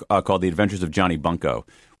was called The Adventures of Johnny Bunko,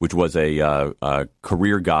 which was a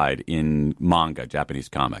career guide in manga, Japanese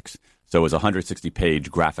comics. So it was a 160-page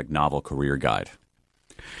graphic novel career guide.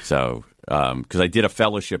 So because I did a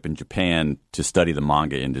fellowship in Japan to study the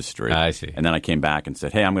manga industry. I see. And then I came back and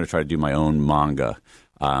said, hey, I'm going to try to do my own manga.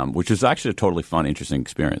 Which was actually a totally fun, interesting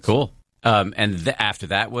experience. Cool. And after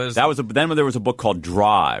that was then there was a book called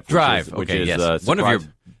Drive. Which is one of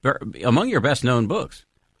among your best known books.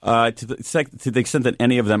 To the extent that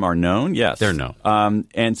any of them are known, yes, they're known.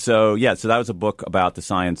 So that was a book about the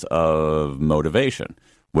science of motivation,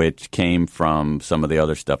 which came from some of the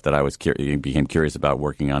other stuff that I became curious about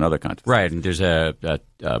working on other kinds of right. And there's a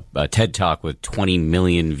TED Talk with 20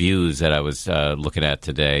 million views that I was looking at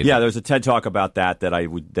today. Yeah, there's a TED Talk about that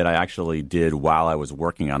I actually did while I was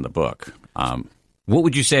working on the book. What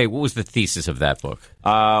would you say? What was the thesis of that book?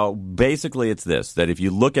 Basically, it's this, that if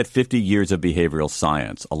you look at 50 years of behavioral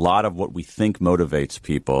science, a lot of what we think motivates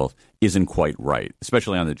people isn't quite right,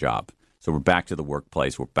 especially on the job. So we're back to the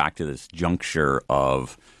workplace. We're back to this juncture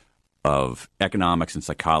of economics and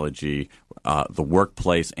psychology, the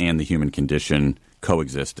workplace and the human condition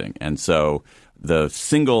coexisting. And so the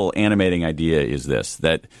single animating idea is this,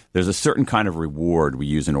 that there's a certain kind of reward we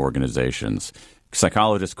use in organizations.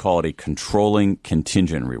 Psychologists call it a controlling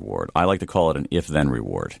contingent reward. I like to call it an if-then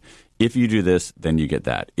reward. If you do this, then you get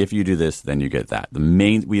that. If you do this, then you get that.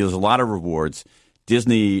 We use a lot of rewards.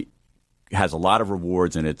 Disney has a lot of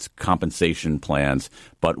rewards in its compensation plans,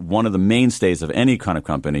 but one of the mainstays of any kind of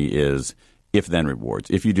company is if-then rewards.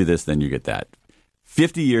 If you do this, then you get that.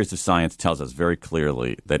 50 years of science tells us very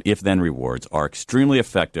clearly that if-then rewards are extremely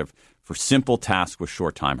effective for simple tasks with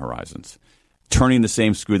short time horizons. Turning the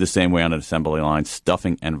same screw the same way on an assembly line,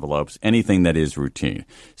 stuffing envelopes, anything that is routine.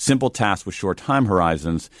 Simple tasks with short time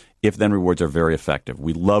horizons, if-then rewards are very effective.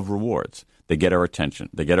 We love rewards. They get our attention.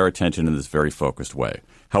 They get our attention in this very focused way.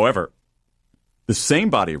 However, the same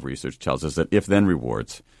body of research tells us that if-then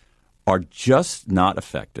rewards are just not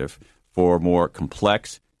effective for more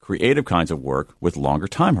complex, creative kinds of work with longer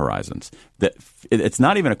time horizons. That it's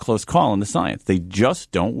not even a close call in the science. They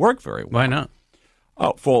just don't work very well. Why not?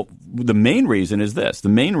 Oh, well, the main reason is this. The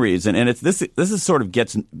main reason, and it's this is sort of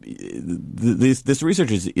gets this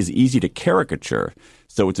research is easy to caricature,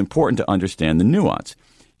 so it's important to understand the nuance.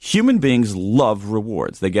 Human beings love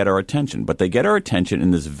rewards. They get our attention, but they get our attention in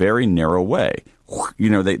this very narrow way.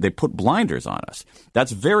 They put blinders on us.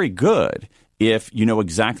 That's very good if you know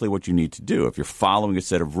exactly what you need to do, if you're following a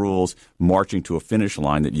set of rules, marching to a finish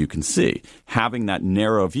line that you can see. Having that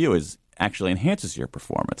narrow view actually enhances your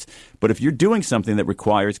performance. But if you're doing something that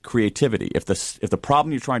requires creativity, if the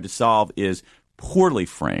problem you're trying to solve is poorly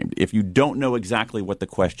framed, if you don't know exactly what the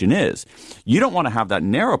question is, you don't want to have that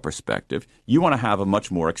narrow perspective. You want to have a much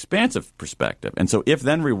more expansive perspective. And so if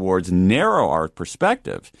then rewards narrow our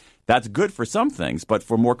perspective, that's good for some things, but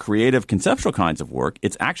for more creative, conceptual kinds of work,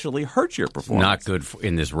 it's actually hurts your performance. Not good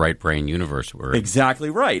in this right brain universe we're in. Exactly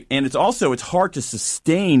right. And it's hard to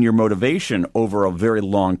sustain your motivation over a very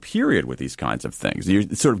long period with these kinds of things.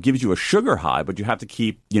 It sort of gives you a sugar high, but you have to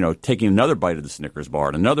keep, taking another bite of the Snickers bar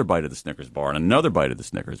and another bite of the Snickers bar and another bite of the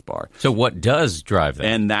Snickers bar. So what does drive that?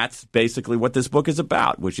 And that's basically what this book is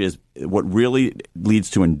about, which is what really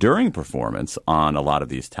leads to enduring performance on a lot of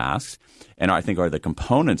these tasks. And I think are the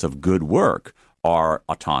components of good work are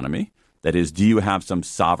autonomy. That is, do you have some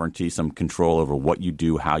sovereignty, some control over what you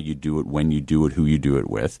do, how you do it, when you do it, who you do it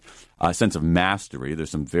with? A sense of mastery. There's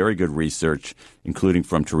some very good research, including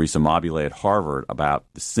from Teresa Mobile at Harvard, about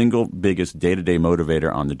the single biggest day-to-day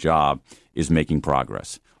motivator on the job is making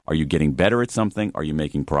progress. Are you getting better at something? Are you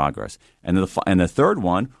making progress? And the third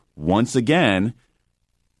one, once again,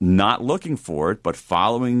 not looking for it, but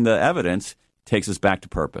following the evidence, takes us back to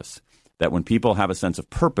purpose. That when people have a sense of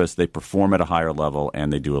purpose, they perform at a higher level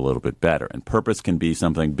and they do a little bit better. And purpose can be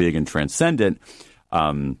something big and transcendent.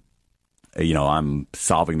 I'm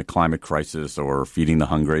solving the climate crisis or feeding the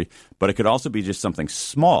hungry. But it could also be just something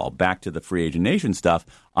small. Back to the Free Agent Nation stuff,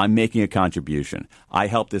 I'm making a contribution. I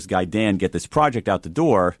helped this guy, Dan, get this project out the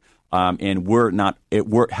door. And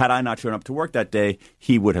had I not shown up to work that day,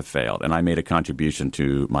 he would have failed. And I made a contribution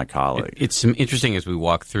to my colleague. It's interesting as we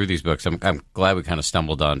walk through these books. I'm glad we kind of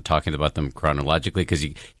stumbled on talking about them chronologically because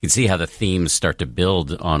you can see how the themes start to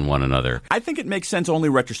build on one another. I think it makes sense only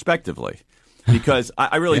retrospectively because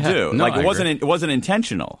I really do. No, it wasn't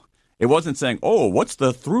intentional. It wasn't saying, oh, what's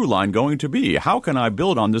the through line going to be? How can I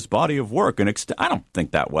build on this body of work? And I don't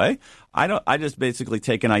think that way. I just basically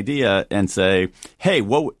take an idea and say, hey,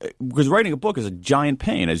 because writing a book is a giant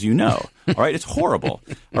pain, as you know. All right, it's horrible.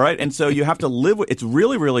 All right, and so you have to live with it's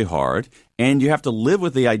really, really hard, and you have to live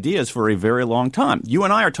with the ideas for a very long time. You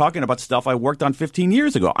and I are talking about stuff I worked on 15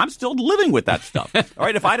 years ago. I'm still living with that stuff. All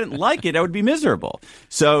right, if I didn't like it, I would be miserable.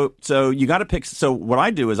 So you got to pick. So what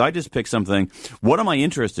I do is I just pick something. What am I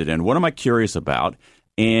interested in? What am I curious about?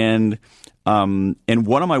 And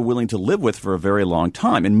what am I willing to live with for a very long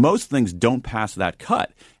time? And most things don't pass that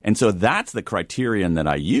cut. And so that's the criterion that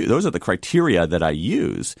I use. Those are the criteria that I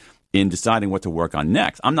use in deciding what to work on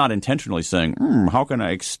next. I'm not intentionally saying, how can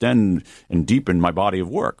I extend and deepen my body of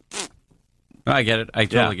work? I get it. I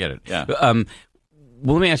totally get it. Yeah. Well,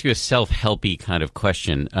 let me ask you a self-helpy kind of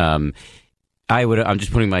question. I'm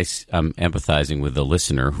just putting empathizing with the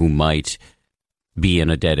listener who might be in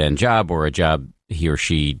a dead-end job or a job he or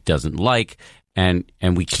she doesn't like, and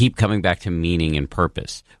we keep coming back to meaning and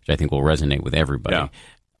purpose, which I think will resonate with everybody. Yeah.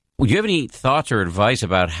 Would you have any thoughts or advice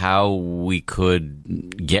about how we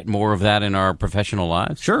could get more of that in our professional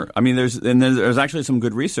lives? Sure. I mean, there's actually some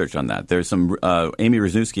good research on that. There's some Amy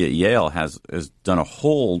Rzuski at Yale has done a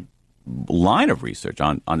whole line of research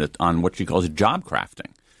on what she calls job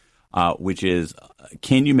crafting, which is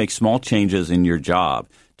can you make small changes in your job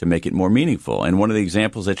to make it more meaningful? And one of the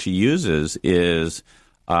examples that she uses is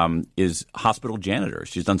hospital janitors.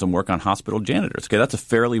 She's done some work on hospital janitors. Okay, that's a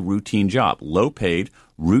fairly routine job, low paid,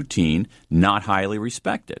 routine, not highly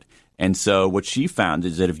respected. And so what she found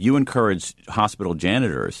is that if you encourage hospital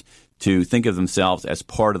janitors to think of themselves as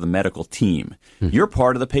part of the medical team, you're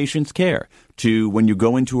part of the patient's care. To when you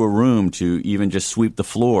go into a room to even just sweep the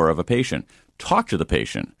floor of a patient, talk to the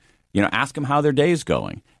patient, ask them how their day is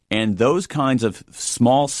going. And those kinds of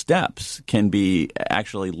small steps can be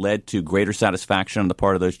actually led to greater satisfaction on the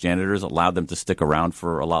part of those janitors, allow them to stick around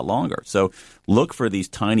for a lot longer. So look for these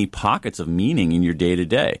tiny pockets of meaning in your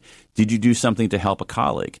day-to-day. Did you do something to help a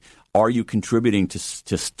colleague? Are you contributing to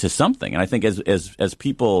something? And I think as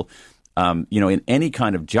people, in any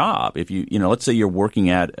kind of job, if let's say you're working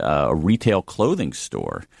at a retail clothing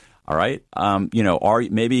store, all right,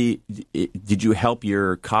 did you help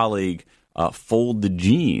your colleague fold the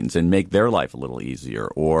jeans and make their life a little easier?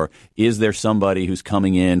 Or is there somebody who's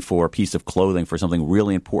coming in for a piece of clothing for something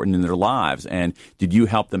really important in their lives? And did you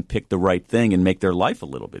help them pick the right thing and make their life a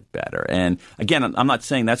little bit better? And again, I'm not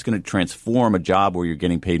saying that's going to transform a job where you're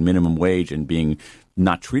getting paid minimum wage and being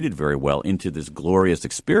not treated very well into this glorious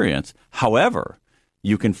experience. However,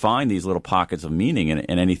 you can find these little pockets of meaning in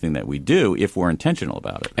anything that we do if we're intentional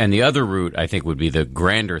about it. And the other route, I think, would be the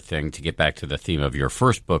grander thing, to get back to the theme of your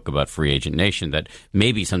first book about Free Agent Nation, that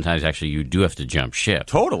maybe sometimes actually you do have to jump ship.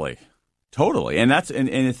 Totally. And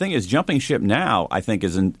the thing is, jumping ship now, I think,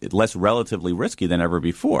 is less relatively risky than ever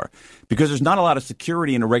before because there's not a lot of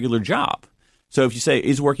security in a regular job. So if you say,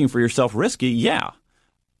 is working for yourself risky? Yeah,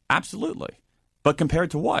 absolutely. But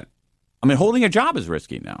compared to what? I mean, holding a job is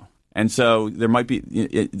risky now. And so there might be,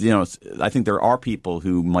 I think there are people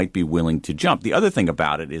who might be willing to jump. The other thing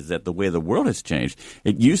about it is that the way the world has changed,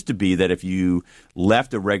 it used to be that if you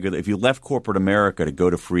left corporate America to go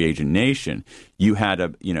to free agent nation, you had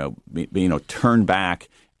to, turn back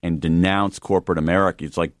and denounce corporate America.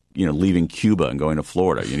 It's like, leaving Cuba and going to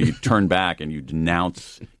Florida. You turn back and you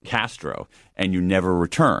denounce Castro and you never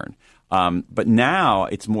return. But now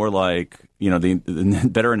it's more like, the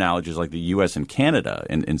better analogy is like the U.S. and Canada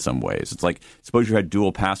in some ways. It's like, suppose you had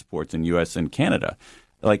dual passports in U.S. and Canada.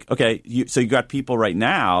 Like, okay, so you got people right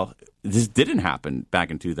now, this didn't happen back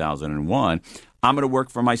in 2001. I'm going to work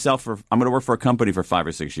for myself I'm going to work for a company for 5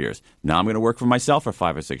 or 6 years. Now I'm going to work for myself for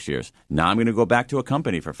 5 or 6 years. Now I'm going to go back to a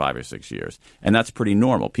company for 5 or 6 years. And that's pretty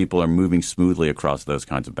normal. People are moving smoothly across those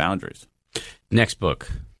kinds of boundaries. Next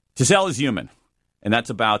book. To Sell is Human. And that's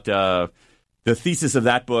about the thesis of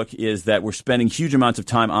that book is that we're spending huge amounts of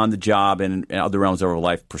time on the job and other realms of our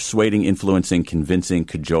life persuading, influencing, convincing,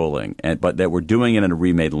 cajoling, but that we're doing it in a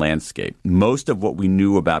remade landscape. Most of what we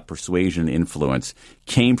knew about persuasion and influence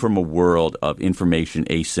came from a world of information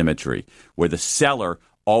asymmetry, where the seller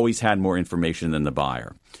always had more information than the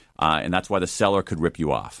buyer. And that's why the seller could rip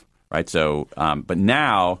you off, right? So, but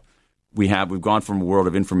now we've gone from a world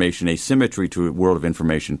of information asymmetry to a world of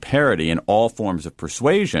information parity in all forms of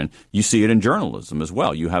persuasion. You see it in journalism as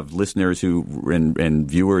well. You have listeners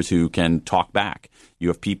and viewers who can talk back. You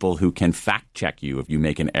have people who can fact check you if you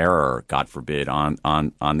make an error, God forbid, on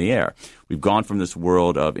the air. We've gone from this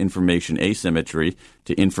world of information asymmetry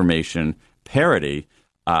to information parity.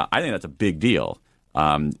 I think that's a big deal.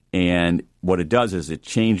 And what it does is it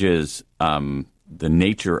changes the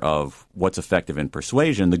nature of what's effective in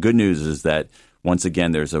persuasion. The good news is that, once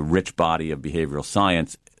again, there's a rich body of behavioral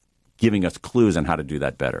science giving us clues on how to do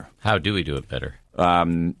that better. How do we do it better?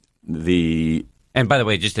 And by the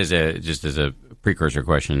way, just as a precursor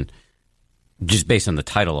question, just based on the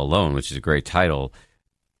title alone, which is a great title,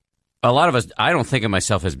 a lot of us, I don't think of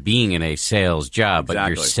myself as being in a sales job, but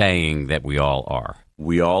Exactly. You're saying that we all are.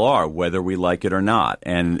 We all are, whether we like it or not.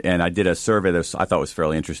 And I did a survey that I thought was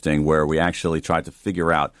fairly interesting, where we actually tried to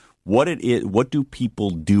figure out what do people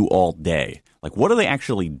do all day? Like, what do they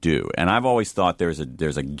actually do? And I've always thought there's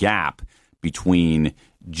a gap between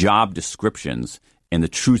job descriptions and the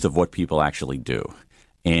truth of what people actually do.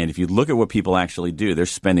 And if you look at what people actually do, they're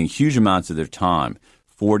spending huge amounts of their time,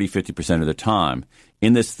 40, 50% of their time,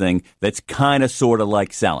 in this thing that's kind of sort of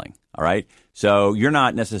like selling, all right? So you're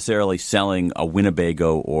not necessarily selling a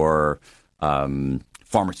Winnebago or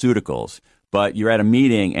pharmaceuticals, but you're at a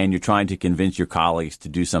meeting and you're trying to convince your colleagues to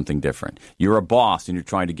do something different. You're a boss and you're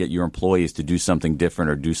trying to get your employees to do something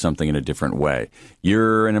different or do something in a different way.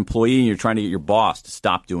 You're an employee and you're trying to get your boss to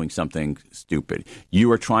stop doing something stupid.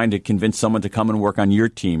 You are trying to convince someone to come and work on your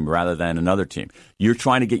team rather than another team. You're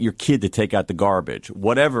trying to get your kid to take out the garbage.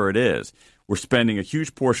 Whatever it is, we're spending a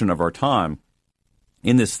huge portion of our time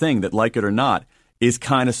in this thing that, like it or not, is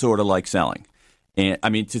kind of sort of like selling. And I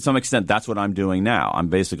mean, to some extent, that's what I'm doing now. I'm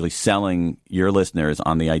basically selling your listeners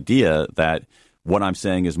on the idea that what I'm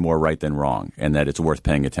saying is more right than wrong and that it's worth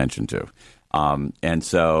paying attention to. And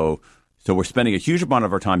so we're spending a huge amount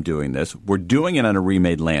of our time doing this. We're doing it on a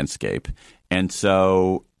remade landscape. And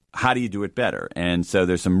so how do you do it better? And so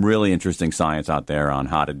there's some really interesting science out there on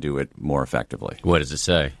how to do it more effectively. What does it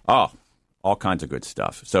say? Oh, all kinds of good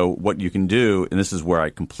stuff. So what you can do, and this is where I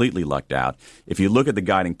completely lucked out, if you look at the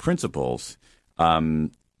guiding principles, the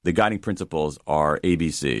guiding principles are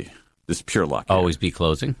ABC. This is pure luck here. Always be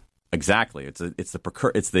closing? Exactly. It's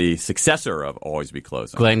the successor of Always Be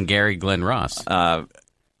Closing. Glenn Ross.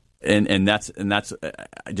 And that's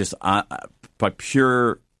just by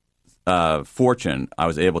pure fortune, I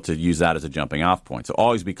was able to use that as a jumping off point. So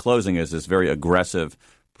Always Be Closing is this very aggressive,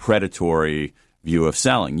 predatory view of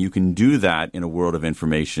selling. You can do that in a world of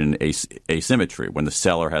information asymmetry, when the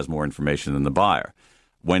seller has more information than the buyer.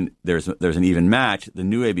 When there's an even match, the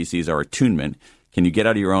new ABCs are attunement. Can you get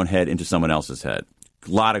out of your own head into someone else's head?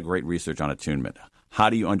 A lot of great research on attunement. How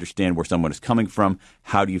do you understand where someone is coming from?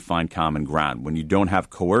 How do you find common ground? When you don't have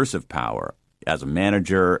coercive power as a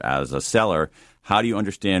manager, as a seller, how do you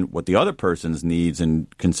understand what the other person's needs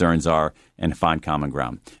and concerns are and find common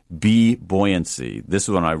ground? B, buoyancy. This is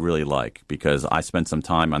one I really like because I spent some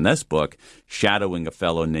time on this book shadowing a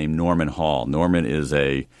fellow named Norman Hall. Norman is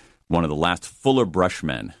one of the last Fuller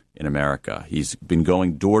Brushmen in America. He's been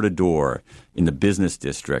going door to door in the business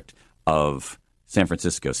district of San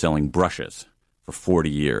Francisco selling brushes for 40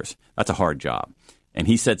 years. That's a hard job. And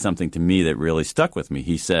he said something to me that really stuck with me.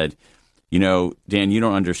 He said, Dan, you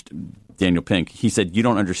don't understand, Daniel Pink, he said, you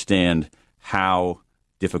don't understand how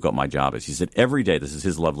difficult my job is. He said, every day, this is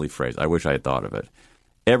his lovely phrase, I wish I had thought of it,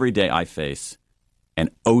 every day I face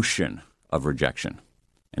an ocean of rejection.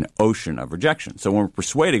 An ocean of rejection. So when we're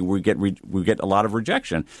persuading, we get a lot of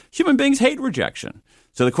rejection. Human beings hate rejection.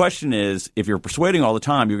 So the question is, if you're persuading all the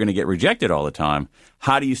time, you're going to get rejected all the time.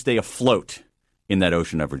 How do you stay afloat in that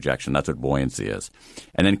ocean of rejection? That's what buoyancy is.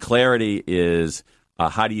 And then clarity is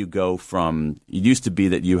how do you go from – it used to be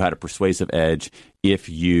that you had a persuasive edge if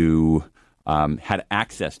you had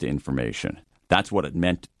access to information. That's what it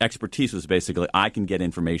meant. Expertise was basically I can get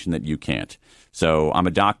information that you can't. So I'm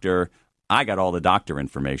a doctor. I got all the doctor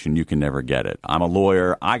information. You can never get it. I'm a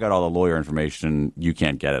lawyer. I got all the lawyer information. You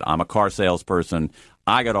can't get it. I'm a car salesperson.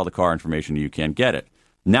 I got all the car information. You can't get it.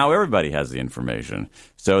 Now everybody has the information.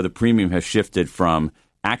 So the premium has shifted from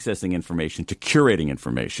accessing information to curating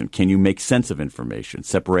information. Can you make sense of information?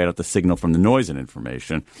 Separate out the signal from the noise in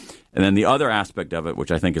information. And then the other aspect of it,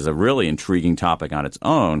 which I think is a really intriguing topic on its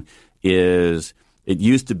own, is it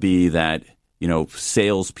used to be that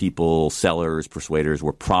salespeople, sellers, persuaders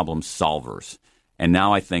were problem solvers. And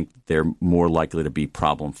now I think they're more likely to be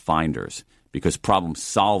problem finders because problem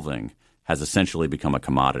solving has essentially become a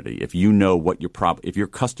commodity. If you know what if your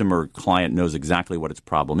customer client knows exactly what its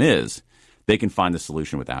problem is, they can find the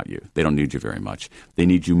solution without you. They don't need you very much. They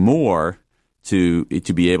need you more to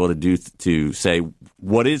be able to say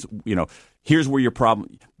what is, here's where your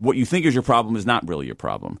problem, what you think is your problem is not really your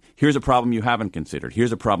problem. Here's a problem you haven't considered.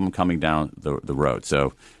 Here's a problem coming down the road.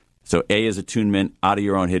 So A is attunement, out of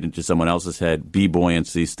your own head into someone else's head. B,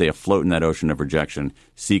 buoyancy, stay afloat in that ocean of rejection.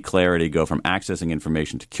 C, clarity, go from accessing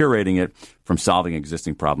information to curating it, from solving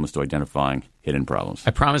existing problems to identifying hidden problems.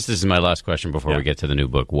 I promise this is my last question before we get to the new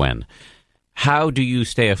book, When. How do you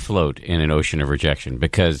stay afloat in an ocean of rejection?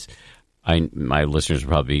 Because my listeners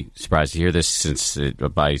will probably be surprised to hear this since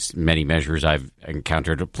by many measures I've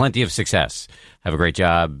encountered plenty of success. Have a great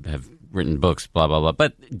job, have written books, blah, blah, blah.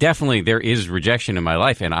 But definitely there is rejection in my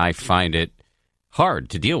life, and I find it hard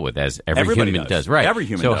to deal with, as everybody human does. Right. Every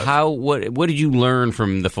human does. So what did you learn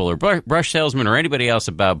from the Fuller Brush salesman or anybody else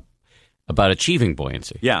about achieving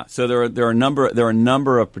buoyancy? Yeah, so there are a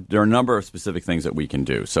number of specific things that we can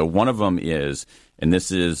do. So one of them is, and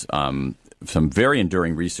this is some very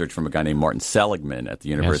enduring research from a guy named Martin Seligman at the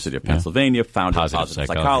University of Pennsylvania, founder of Positive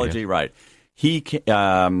Psychology. Right.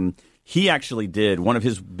 He actually did one of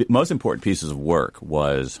his most important pieces of work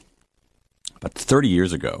was about 30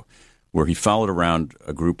 years ago, where he followed around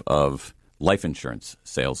a group of life insurance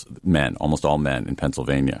salesmen, almost all men in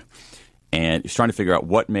Pennsylvania. And he's trying to figure out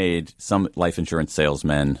what made some life insurance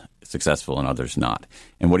salesmen successful and others not.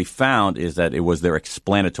 And what he found is that it was their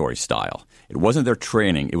explanatory style. It wasn't their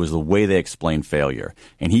training. It was the way they explained failure.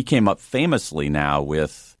 And he came up famously now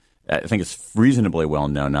with, I think it's reasonably well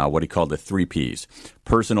known now, what he called the 3 Ps: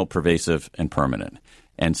 personal, pervasive, and permanent.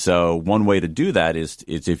 And so one way to do that is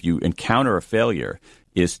if you encounter a failure,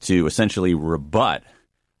 is to essentially rebut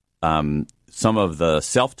some of the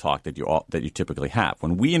self-talk that you typically have.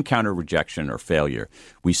 When we encounter rejection or failure,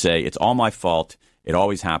 we say, it's all my fault, it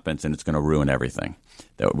always happens, and it's going to ruin everything.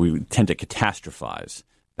 That we tend to catastrophize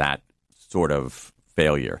that sort of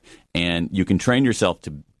failure. And you can train yourself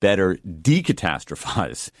to better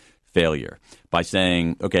decatastrophize failure by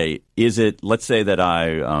saying, okay, let's say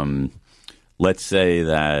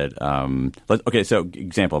so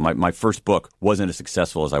example, my first book wasn't as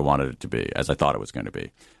successful as I wanted it to be, as I thought it was going to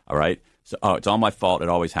be. All right. So, it's all my fault. It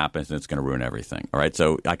always happens, and it's going to ruin everything. All right.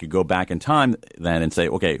 So I could go back in time then and say,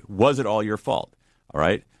 okay, was it all your fault? All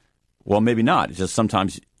right. Well, maybe not. It's just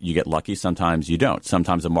sometimes you get lucky. Sometimes you don't.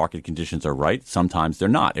 Sometimes the market conditions are right. Sometimes they're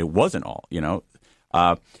not. It wasn't all,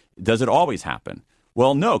 Does it always happen?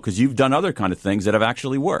 Well, no, because you've done other kind of things that have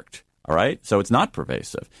actually worked. All right. So it's not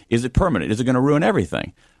pervasive. Is it permanent? Is it going to ruin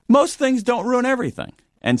everything? Most things don't ruin everything.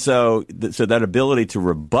 And so that ability to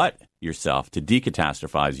rebut yourself, to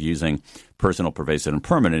decatastrophize using personal, pervasive, and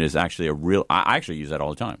permanent is actually I actually use that all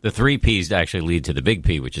the time. The 3 Ps actually lead to the big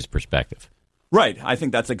P, which is perspective. Right. I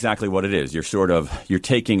think that's exactly what it is. You're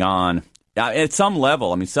taking on, at some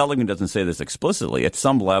level, I mean, Seligman doesn't say this explicitly, at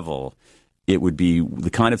some level, it would be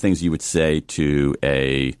the kind of things you would say to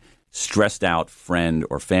a stressed out friend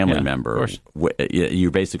or family member.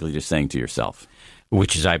 You're basically just saying to yourself.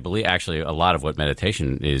 Which is, I believe, actually a lot of what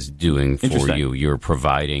meditation is doing for you. You're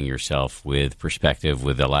providing yourself with perspective,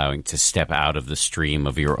 with allowing to step out of the stream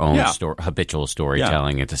of your own habitual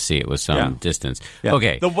storytelling and to see it with some distance. Yeah.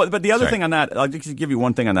 Okay. But the other thing on that, I'll just give you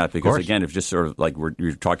one thing on that, because, again, it's just sort of like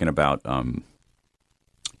you're talking about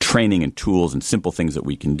training and tools and simple things that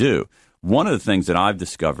we can do. One of the things that I've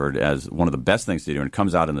discovered as one of the best things to do, and it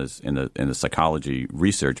comes out in the psychology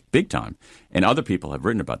research big time, and other people have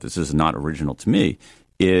written about this is not original to me,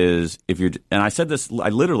 is and I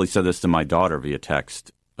literally said this to my daughter via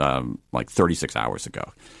text like 36 hours ago,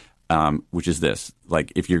 which is this: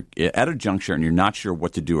 like, if you're at a juncture and you're not sure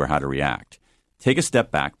what to do or how to react, take a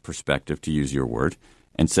step back, perspective, to use your word,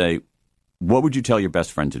 and say, what would you tell your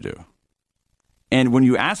best friend to do? And when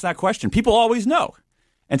you ask that question, people always know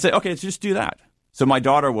and say, okay, let's just do that. So my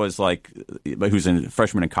daughter was like, who's a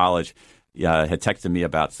freshman in college, had texted me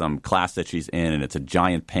about some class that she's in, and it's a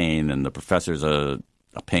giant pain, and the professor's a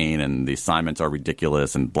pain, and the assignments are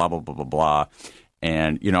ridiculous, and blah, blah, blah, blah, blah.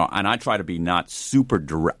 And, and I try to be not super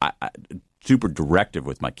directive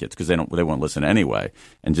with my kids because they won't listen anyway,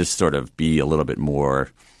 and just sort of be a little bit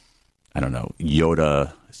more, I don't know,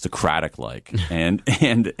 Yoda Socratic like. And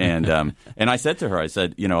I said to her, I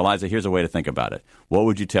said, Eliza, here's a way to think about it. What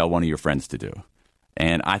would you tell one of your friends to do?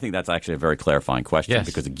 And I think that's actually a very clarifying question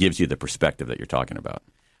because it gives you the perspective that you're talking about.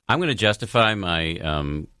 I'm going to justify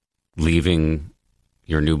my leaving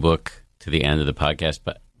your new book to the end of the podcast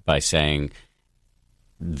by saying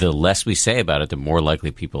the less we say about it, the more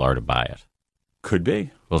likely people are to buy it. Could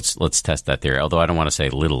be. Let's test that theory. Although I don't want to say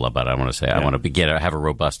little about it. I want to say I want to have a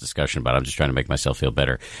robust discussion about it. I'm just trying to make myself feel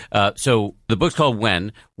better. So the book's called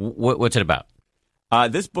When. What's it about?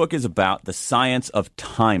 This book is about the science of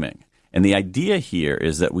timing. And the idea here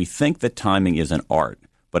is that we think that timing is an art,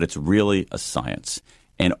 but it's really a science.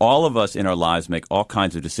 And all of us in our lives make all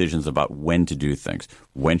kinds of decisions about when to do things.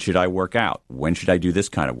 When should I work out? When should I do this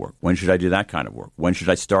kind of work? When should I do that kind of work? When should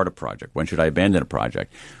I start a project? When should I abandon a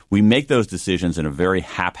project? We make those decisions in a very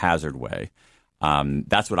haphazard way.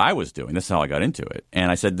 That's what I was doing. This is how I got into it.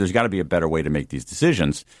 And I said, there's got to be a better way to make these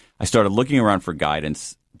decisions. I started looking around for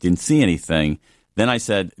guidance, didn't see anything. Then I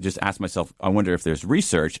said, just asked myself, I wonder if there's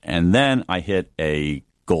research. And then I hit a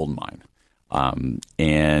gold mine.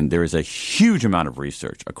 And there is a huge amount of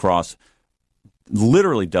research across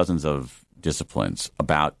literally dozens of disciplines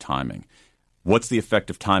about timing. What's the effect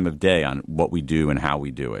of time of day on what we do and how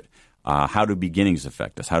we do it? How do beginnings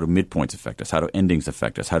affect us? How do midpoints affect us? How do endings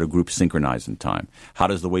affect us? How do groups synchronize in time? How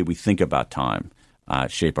does the way we think about time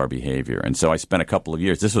shape our behavior? And so I spent a couple of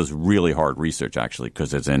years. This was really hard research, actually,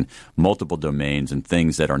 because it's in multiple domains and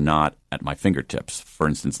things that are not at my fingertips. For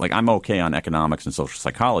instance, like I'm okay on economics and social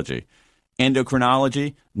psychology.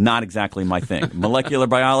 Endocrinology, not exactly my thing. Molecular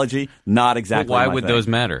biology, not exactly my thing. Why would those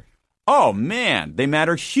matter? Oh, man, they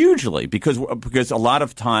matter hugely because a lot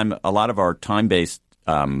of our time-based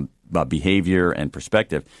behavior and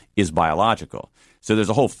perspective is biological. So there's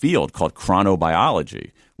a whole field called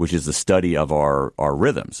chronobiology, which is the study of our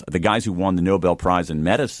rhythms. The guys who won the Nobel Prize in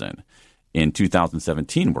medicine in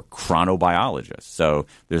 2017 were chronobiologists. So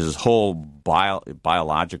there's this whole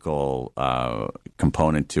biological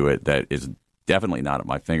component to it that is definitely not at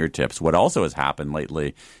my fingertips. What also has happened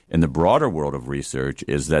lately in the broader world of research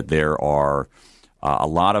is that there are a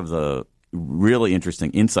lot of the really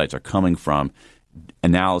interesting insights are coming from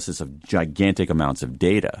analysis of gigantic amounts of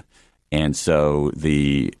data. And so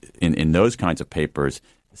in those kinds of papers,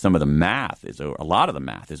 a lot of the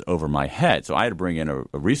math is over my head. So I had to bring in a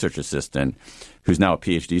research assistant who's now a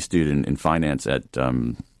PhD student in finance at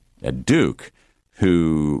Duke,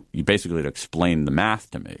 who basically to explain the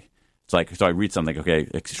math to me. It's like, so I read something, okay,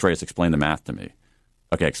 Shreyas, explain the math to me.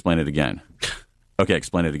 Okay, explain it again. Okay,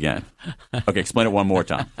 explain it again. Okay, explain it one more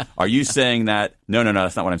time. Are you saying that? No,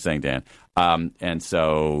 that's not what I'm saying, Dan. And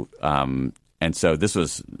so this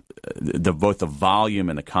was both the volume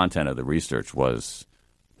and the content of the research was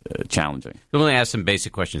challenging. Let me ask some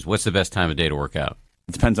basic questions. What's the best time of day to work out?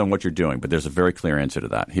 It depends on what you're doing, but there's a very clear answer to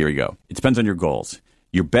that. Here you go. It depends on your goals.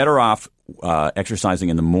 You're better off exercising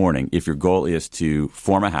in the morning if your goal is to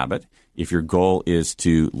form a habit, if your goal is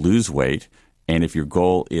to lose weight, and if your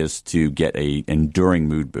goal is to get an enduring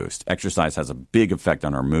mood boost. Exercise has a big effect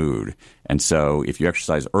on our mood. And so if you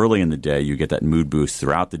exercise early in the day, you get that mood boost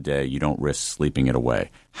throughout the day. You don't risk sleeping it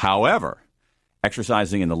away. However,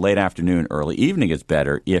 exercising in the late afternoon, early evening is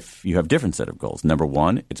better if you have a different set of goals. Number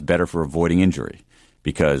one, it's better for avoiding injury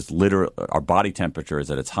because our body temperature is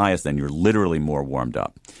at its highest, then you're literally more warmed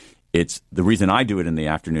up. It's the reason I do it in the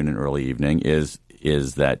afternoon and early evening is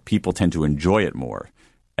that people tend to enjoy it more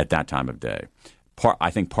at that time of day. I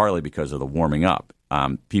think partly because of the warming up.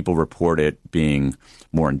 People report it being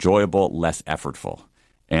more enjoyable, less effortful.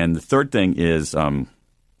 And the third thing is there's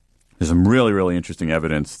some really, really interesting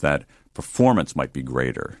evidence that performance might be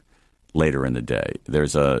greater later in the day.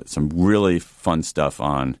 There's some really fun stuff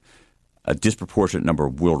on a disproportionate number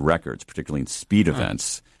of world records, particularly in speed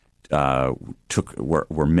events,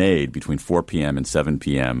 were made between 4 p.m. and 7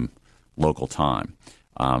 p.m. local time,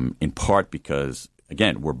 in part because,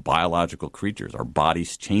 again, we're biological creatures. Our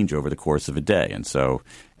bodies change over the course of a day. And so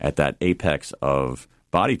at that apex of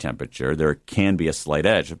body temperature, there can be a slight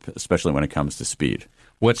edge, especially when it comes to speed.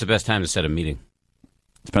 What's the best time to set a meeting?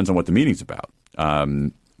 Depends on what the meeting's about.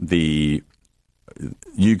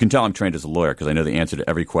 You can tell I'm trained as a lawyer because I know the answer to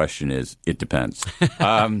every question is it depends.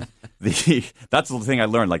 That's the thing I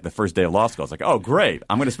learned like the first day of law school. I was like, oh, great.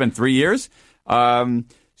 I'm going to spend 3 years.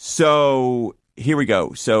 So here we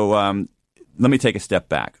go. So let me take a step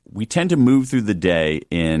back. We tend to move through the day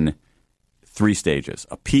in 3 stages: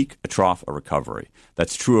 a peak, a trough, a recovery.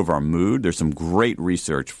 That's true of our mood. There's some great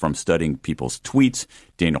research from studying people's tweets.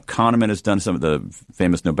 Daniel Kahneman has done some of the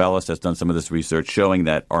famous Nobelist has done some of this research showing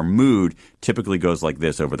that our mood typically goes like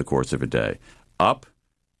this over the course of a day: up,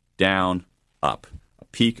 down, up. A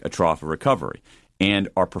peak, a trough, a recovery. And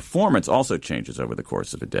our performance also changes over the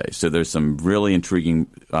course of a day. So there's some really intriguing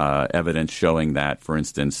evidence showing that, for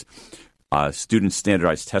instance, students'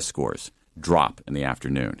 standardized test scores drop in the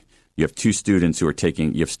afternoon. You have 2 students who are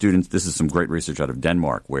taking – you have students – this is some great research out of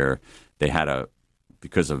Denmark where they had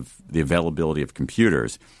because of the availability of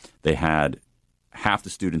computers, they had roughly half the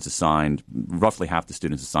students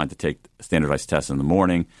assigned to take standardized tests in the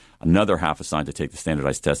morning, another half assigned to take the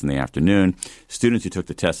standardized test in the afternoon. Students who took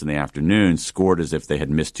the test in the afternoon scored as if they had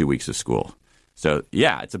missed 2 weeks of school. So,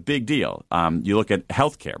 yeah, it's a big deal. You look at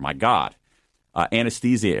healthcare, my God.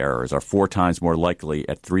 Anesthesia errors are 4 times more likely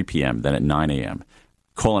at 3 p.m. than at 9 a.m.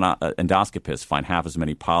 Endoscopists find half as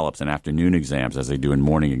many polyps in afternoon exams as they do in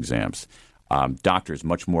morning exams. Doctors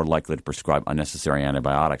much more likely to prescribe unnecessary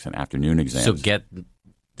antibiotics in afternoon exams. So get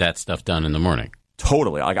that stuff done in the morning.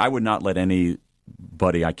 Totally. Like I would not let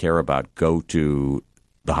anybody I care about go to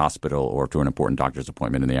the hospital or to an important doctor's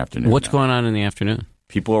appointment in the afternoon. What's going on in the afternoon?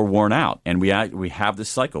 People are worn out, and we have this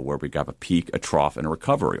cycle where we have a peak, a trough, and a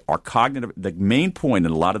recovery. The main point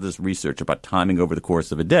in a lot of this research about timing over the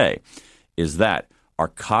course of a day is that our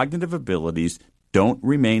cognitive abilities don't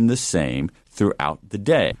remain the same throughout the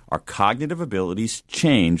day. Our cognitive abilities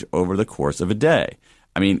change over the course of a day.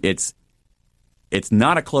 I mean, it's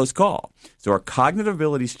not a close call. So our cognitive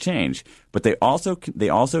abilities change, but they also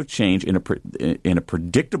change in a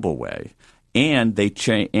predictable way, and they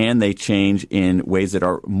change in ways that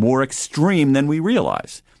are more extreme than we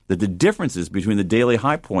realize. That the differences between the daily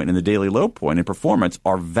high point and the daily low point in performance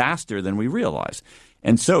are vaster than we realize.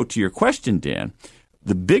 And so, to your question, Dan,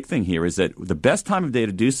 the big thing here is that the best time of day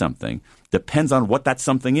to do something depends on what that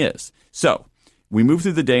something is. So we move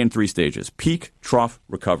through the day in 3 stages: peak, trough,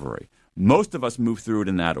 recovery. Most of us move through it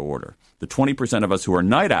in that order. The 20% of us who are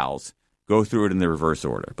night owls go through it in the reverse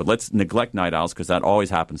order. But let's neglect night owls because that always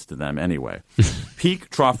happens to them anyway. Peak,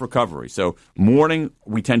 trough, recovery. So morning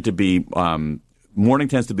tends to be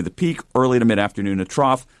the peak, early to mid-afternoon a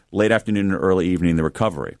trough, late afternoon and early evening the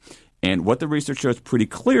recovery. And what the research shows pretty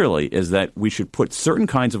clearly is that we should put certain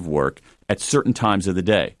kinds of work at certain times of the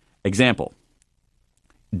day. Example,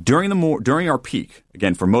 during our peak,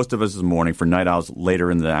 again, for most of us it's morning, for night owls later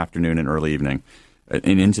in the afternoon and early evening, and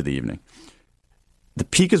into the evening. The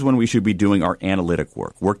peak is when we should be doing our analytic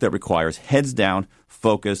work that requires heads down,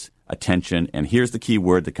 focus, attention, and here's the key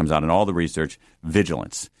word that comes out in all the research: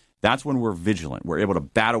 vigilance. That's when we're vigilant. We're able to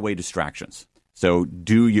bat away distractions. So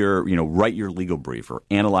write your legal brief or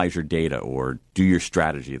analyze your data or do your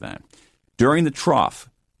strategy then. During the trough,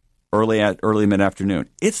 early mid-afternoon,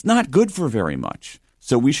 it's not good for very much.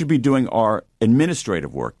 So we should be doing our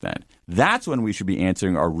administrative work then. That's when we should be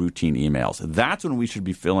answering our routine emails. That's when we should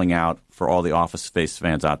be filling out, for all the Office Space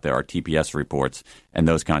fans out there, our TPS reports and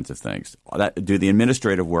those kinds of things. Do the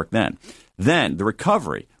administrative work then. Then the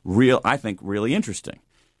recovery, I think really interesting.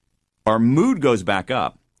 Our mood goes back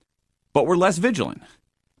up, but we're less vigilant.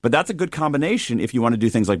 But that's a good combination if you want to do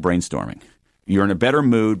things like brainstorming. You're in a better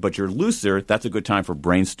mood, but you're looser. That's a good time for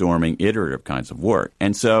brainstorming, iterative kinds of work.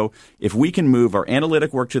 And so if we can move our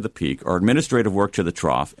analytic work to the peak, our administrative work to the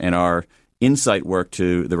trough, and our insight work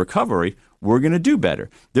to the recovery, we're going to do better.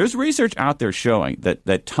 There's research out there showing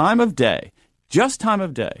that time of day, just time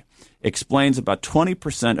of day, explains about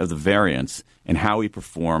 20% of the variance in how we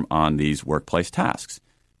perform on these workplace tasks.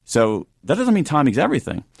 So that doesn't mean timing's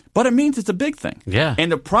everything, but it means it's a big thing. Yeah.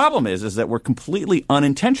 And the problem is that we're completely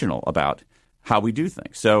unintentional about how we do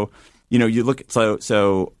things. So, you look at,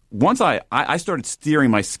 so once I started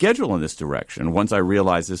steering my schedule in this direction, once I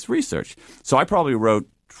realized this research. So I probably wrote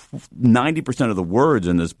 90% of the words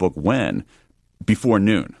in this book before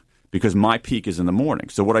noon, because my peak is in the morning.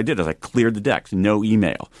 So what I did is I cleared the decks, no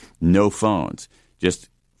email, no phones, just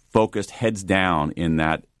focused heads down in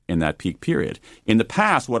that peak period. In the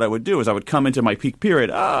past, what I would do is I would come into my peak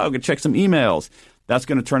period, I'm going to check some emails. That's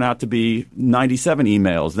going to turn out to be 97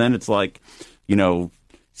 emails. Then it's like,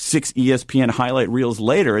 6 ESPN highlight reels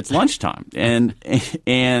later, it's lunchtime. And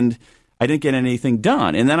I didn't get anything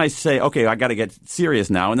done. And then I say, okay, I got to get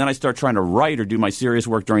serious now. And then I start trying to write or do my serious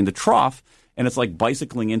work during the trough, and it's like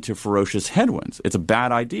bicycling into ferocious headwinds. It's a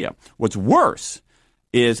bad idea. What's worse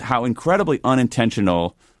is how incredibly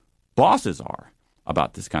unintentional bosses are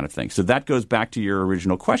about this kind of thing. So that goes back to your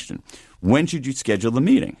original question. When should you schedule the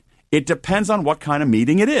meeting? It depends on what kind of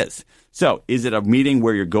meeting it is. So is it a meeting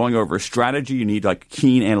where you're going over a strategy, you need like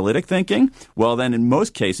keen analytic thinking? Well, then in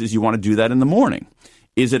most cases, you want to do that in the morning.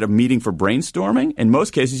 Is it a meeting for brainstorming? In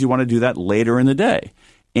most cases, you want to do that later in the day.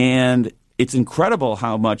 And it's incredible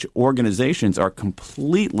how much organizations are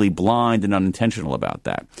completely blind and unintentional about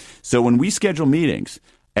that. So when we schedule meetings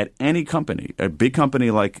at any company, a big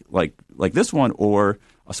company like this one or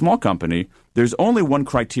a small company, there's only one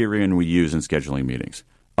criterion we use in scheduling meetings: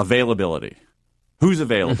 availability. Who's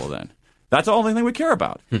available then? That's the only thing we care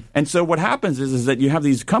about. And so what happens is that you have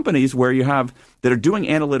these companies where you have that are doing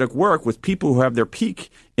analytic work with people who have their peak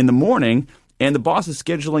in the morning, and the boss is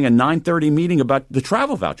scheduling a 9:30 meeting about the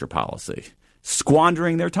travel voucher policy,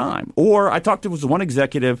 squandering their time. Or I talked to one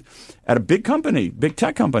executive at a big company, big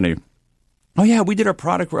tech company. Oh yeah, we did our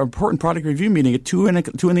important product review meeting at 2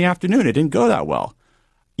 in the afternoon. It didn't go that well.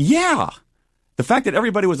 Yeah. The fact that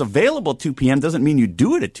everybody was available at 2 p.m. doesn't mean you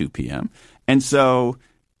do it at 2 p.m. And so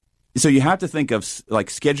you have to think of like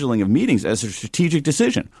scheduling of meetings as a strategic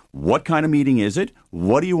decision. What kind of meeting is it?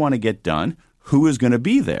 What do you want to get done? Who is going to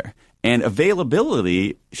be there? And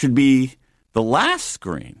availability should be the last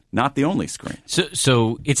screen, not the only screen.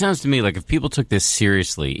 So it sounds to me like if people took this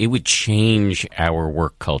seriously, it would change our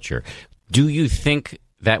work culture. Do you think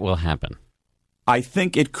that will happen? I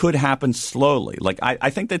think it could happen slowly. Like I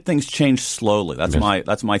think that things change slowly.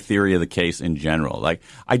 That's my theory of the case in general. Like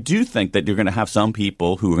I do think that you're going to have some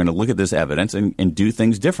people who are going to look at this evidence and do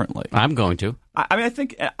things differently. I'm going to. I mean, I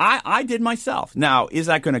think I did myself. Now, is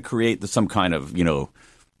that going to create some kind of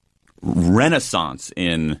renaissance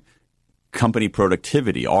in company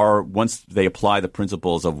productivity? Or once they apply the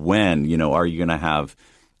principles of when, are you going to have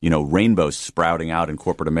rainbows sprouting out in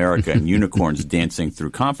corporate America and unicorns dancing through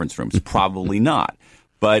conference rooms? Probably not.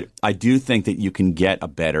 But I do think that you can get a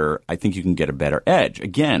better edge.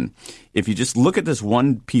 Again, if you just look at this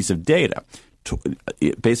one piece of data,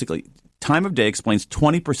 basically time of day explains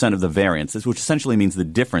 20% of the variances, which essentially means the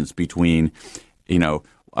difference between,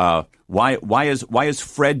 why is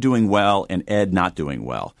Fred doing well and Ed not doing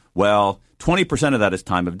well? Well, 20% of that is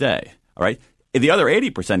time of day. All right. The other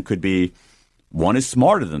 80% could be one is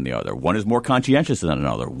smarter than the other. One is more conscientious than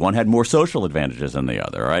another. One had more social advantages than the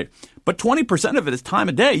other, right? But 20% of it is time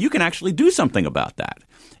of day. You can actually do something about that.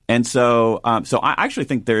 And so I actually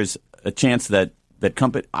think there's a chance that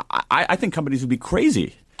I think companies would be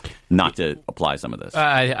crazy not to apply some of this.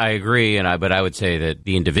 I agree, but I would say that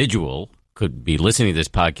the individual could be listening to this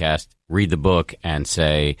podcast, read the book, and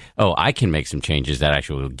say, oh, I can make some changes that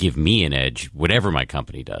actually will give me an edge, whatever my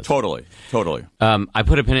company does. Totally. I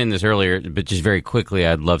put a pin in this earlier, but just very quickly,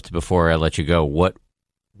 I'd love to, before I let you go, what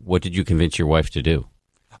did you convince your wife to do?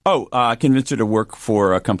 Oh, I convinced her to work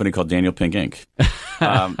for a company called Daniel Pink Inc.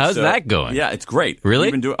 How's that going? Yeah, it's great. Really?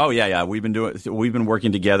 We've been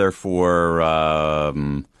working together for, oh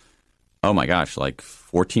my gosh, like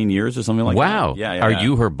 14 years or something like that. Wow. Yeah. Are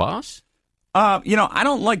you her boss? I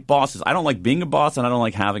don't like bosses. I don't like being a boss, and I don't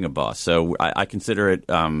like having a boss. So I consider it.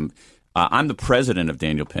 I'm the president of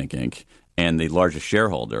Daniel Pink Inc. and the largest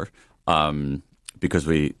shareholder because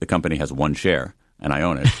the company has one share and I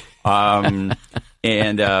own it.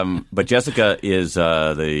 But Jessica is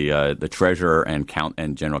the treasurer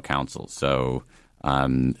and general counsel. So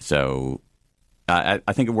I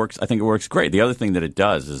think it works. I think it works great. The other thing that it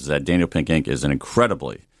does is that Daniel Pink Inc. is an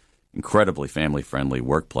incredibly family-friendly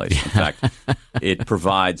workplace. In fact, it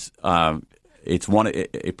provides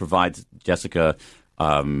provides Jessica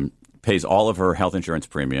pays all of her health insurance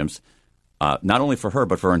premiums, not only for her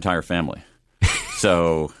but for her entire family.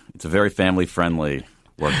 So it's a very family-friendly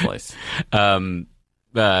workplace.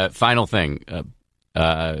 Final thing,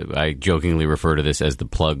 I jokingly refer to this as the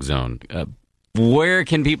plug zone. Where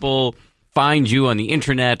can people find you on the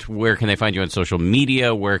internet? Where can they find you on social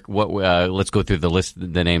media? Let's go through the list,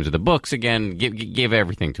 the names of the books again. Give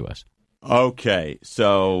everything to us. Okay,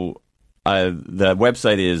 so the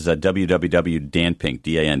website is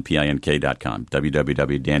www.danpink.com.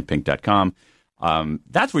 www.danpink.com.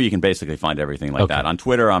 That's where you can basically find everything like that. On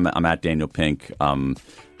Twitter, I'm at Daniel Pink.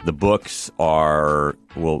 The books are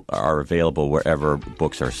available wherever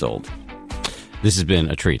books are sold. This has been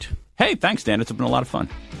a treat. Hey, thanks, Dan. It's been a lot of fun.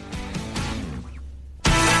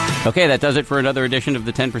 Okay, that does it for another edition of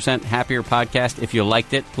the 10% Happier podcast. If you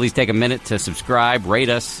liked it, please take a minute to subscribe, rate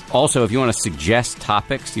us. Also, if you want to suggest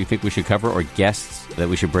topics you think we should cover or guests that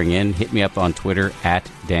we should bring in, hit me up on Twitter at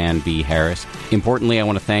Dan B. Harris. Importantly, I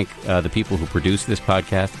want to thank the people who produce this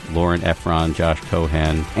podcast, Lauren Efron, Josh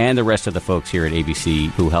Cohan, and the rest of the folks here at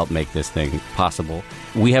ABC who helped make this thing possible.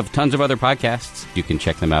 We have tons of other podcasts. You can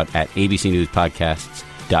check them out at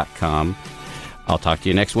abcnewspodcasts.com. I'll talk to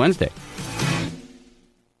you next Wednesday.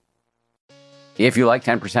 If you like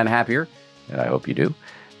 10% Happier, and I hope you do,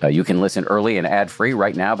 you can listen early and ad-free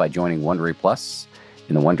right now by joining Wondery Plus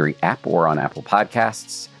in the Wondery app or on Apple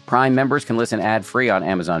Podcasts. Prime members can listen ad-free on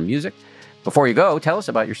Amazon Music. Before you go, tell us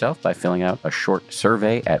about yourself by filling out a short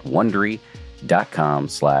survey at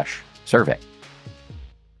Wondery.com/survey.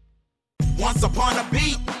 Once upon a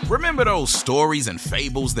beat. Remember those stories and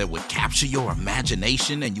fables that would capture your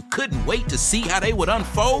imagination and you couldn't wait to see how they would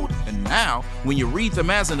unfold? And now, when you read them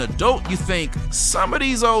as an adult, you think, some of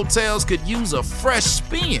these old tales could use a fresh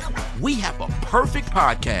spin. We have a perfect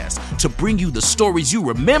podcast to bring you the stories you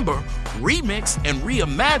remember, remix, and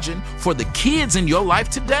reimagine for the kids in your life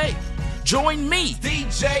today. Join me,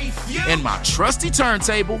 DJ Few, and my trusty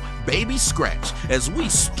turntable, Baby Scratch, as we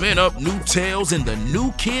spin up new tales in the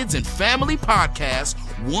New Kids and Family podcast,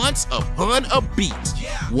 Once Upon a Beat.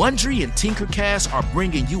 Wondery and Tinkercast are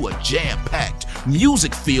bringing you a jam-packed,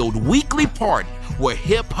 music-filled weekly party where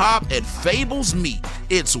hip-hop and fables meet.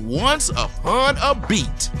 It's Once Upon a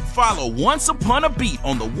Beat. Follow Once Upon a Beat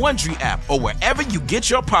on the Wondery app or wherever you get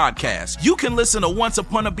your podcasts. You can listen to Once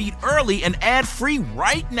Upon a Beat early and ad-free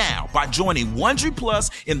right now by joining Wondery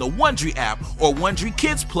Plus in the Wondery app or Wondery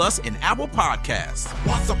Kids Plus in Apple Podcasts.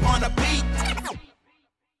 Once Upon a Beat.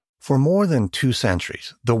 For more than 2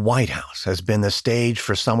 centuries, the White House has been the stage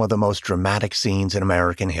for some of the most dramatic scenes in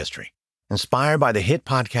American history. Inspired by the hit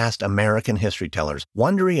podcast American History Tellers,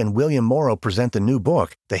 Wondery and William Morrow present the new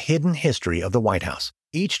book, The Hidden History of the White House.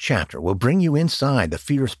 Each chapter will bring you inside the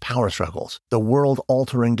fierce power struggles, the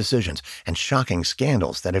world-altering decisions, and shocking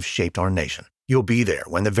scandals that have shaped our nation. You'll be there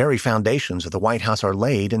when the very foundations of the White House are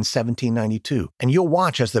laid in 1792, and you'll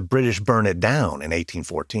watch as the British burn it down in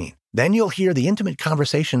 1814. Then you'll hear the intimate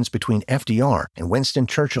conversations between FDR and Winston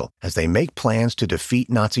Churchill as they make plans to defeat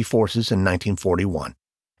Nazi forces in 1941.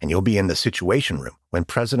 And you'll be in the Situation Room when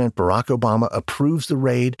President Barack Obama approves the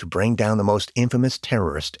raid to bring down the most infamous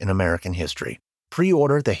terrorist in American history.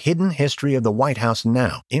 Pre-order The Hidden History of the White House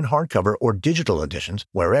now in hardcover or digital editions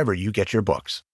wherever you get your books.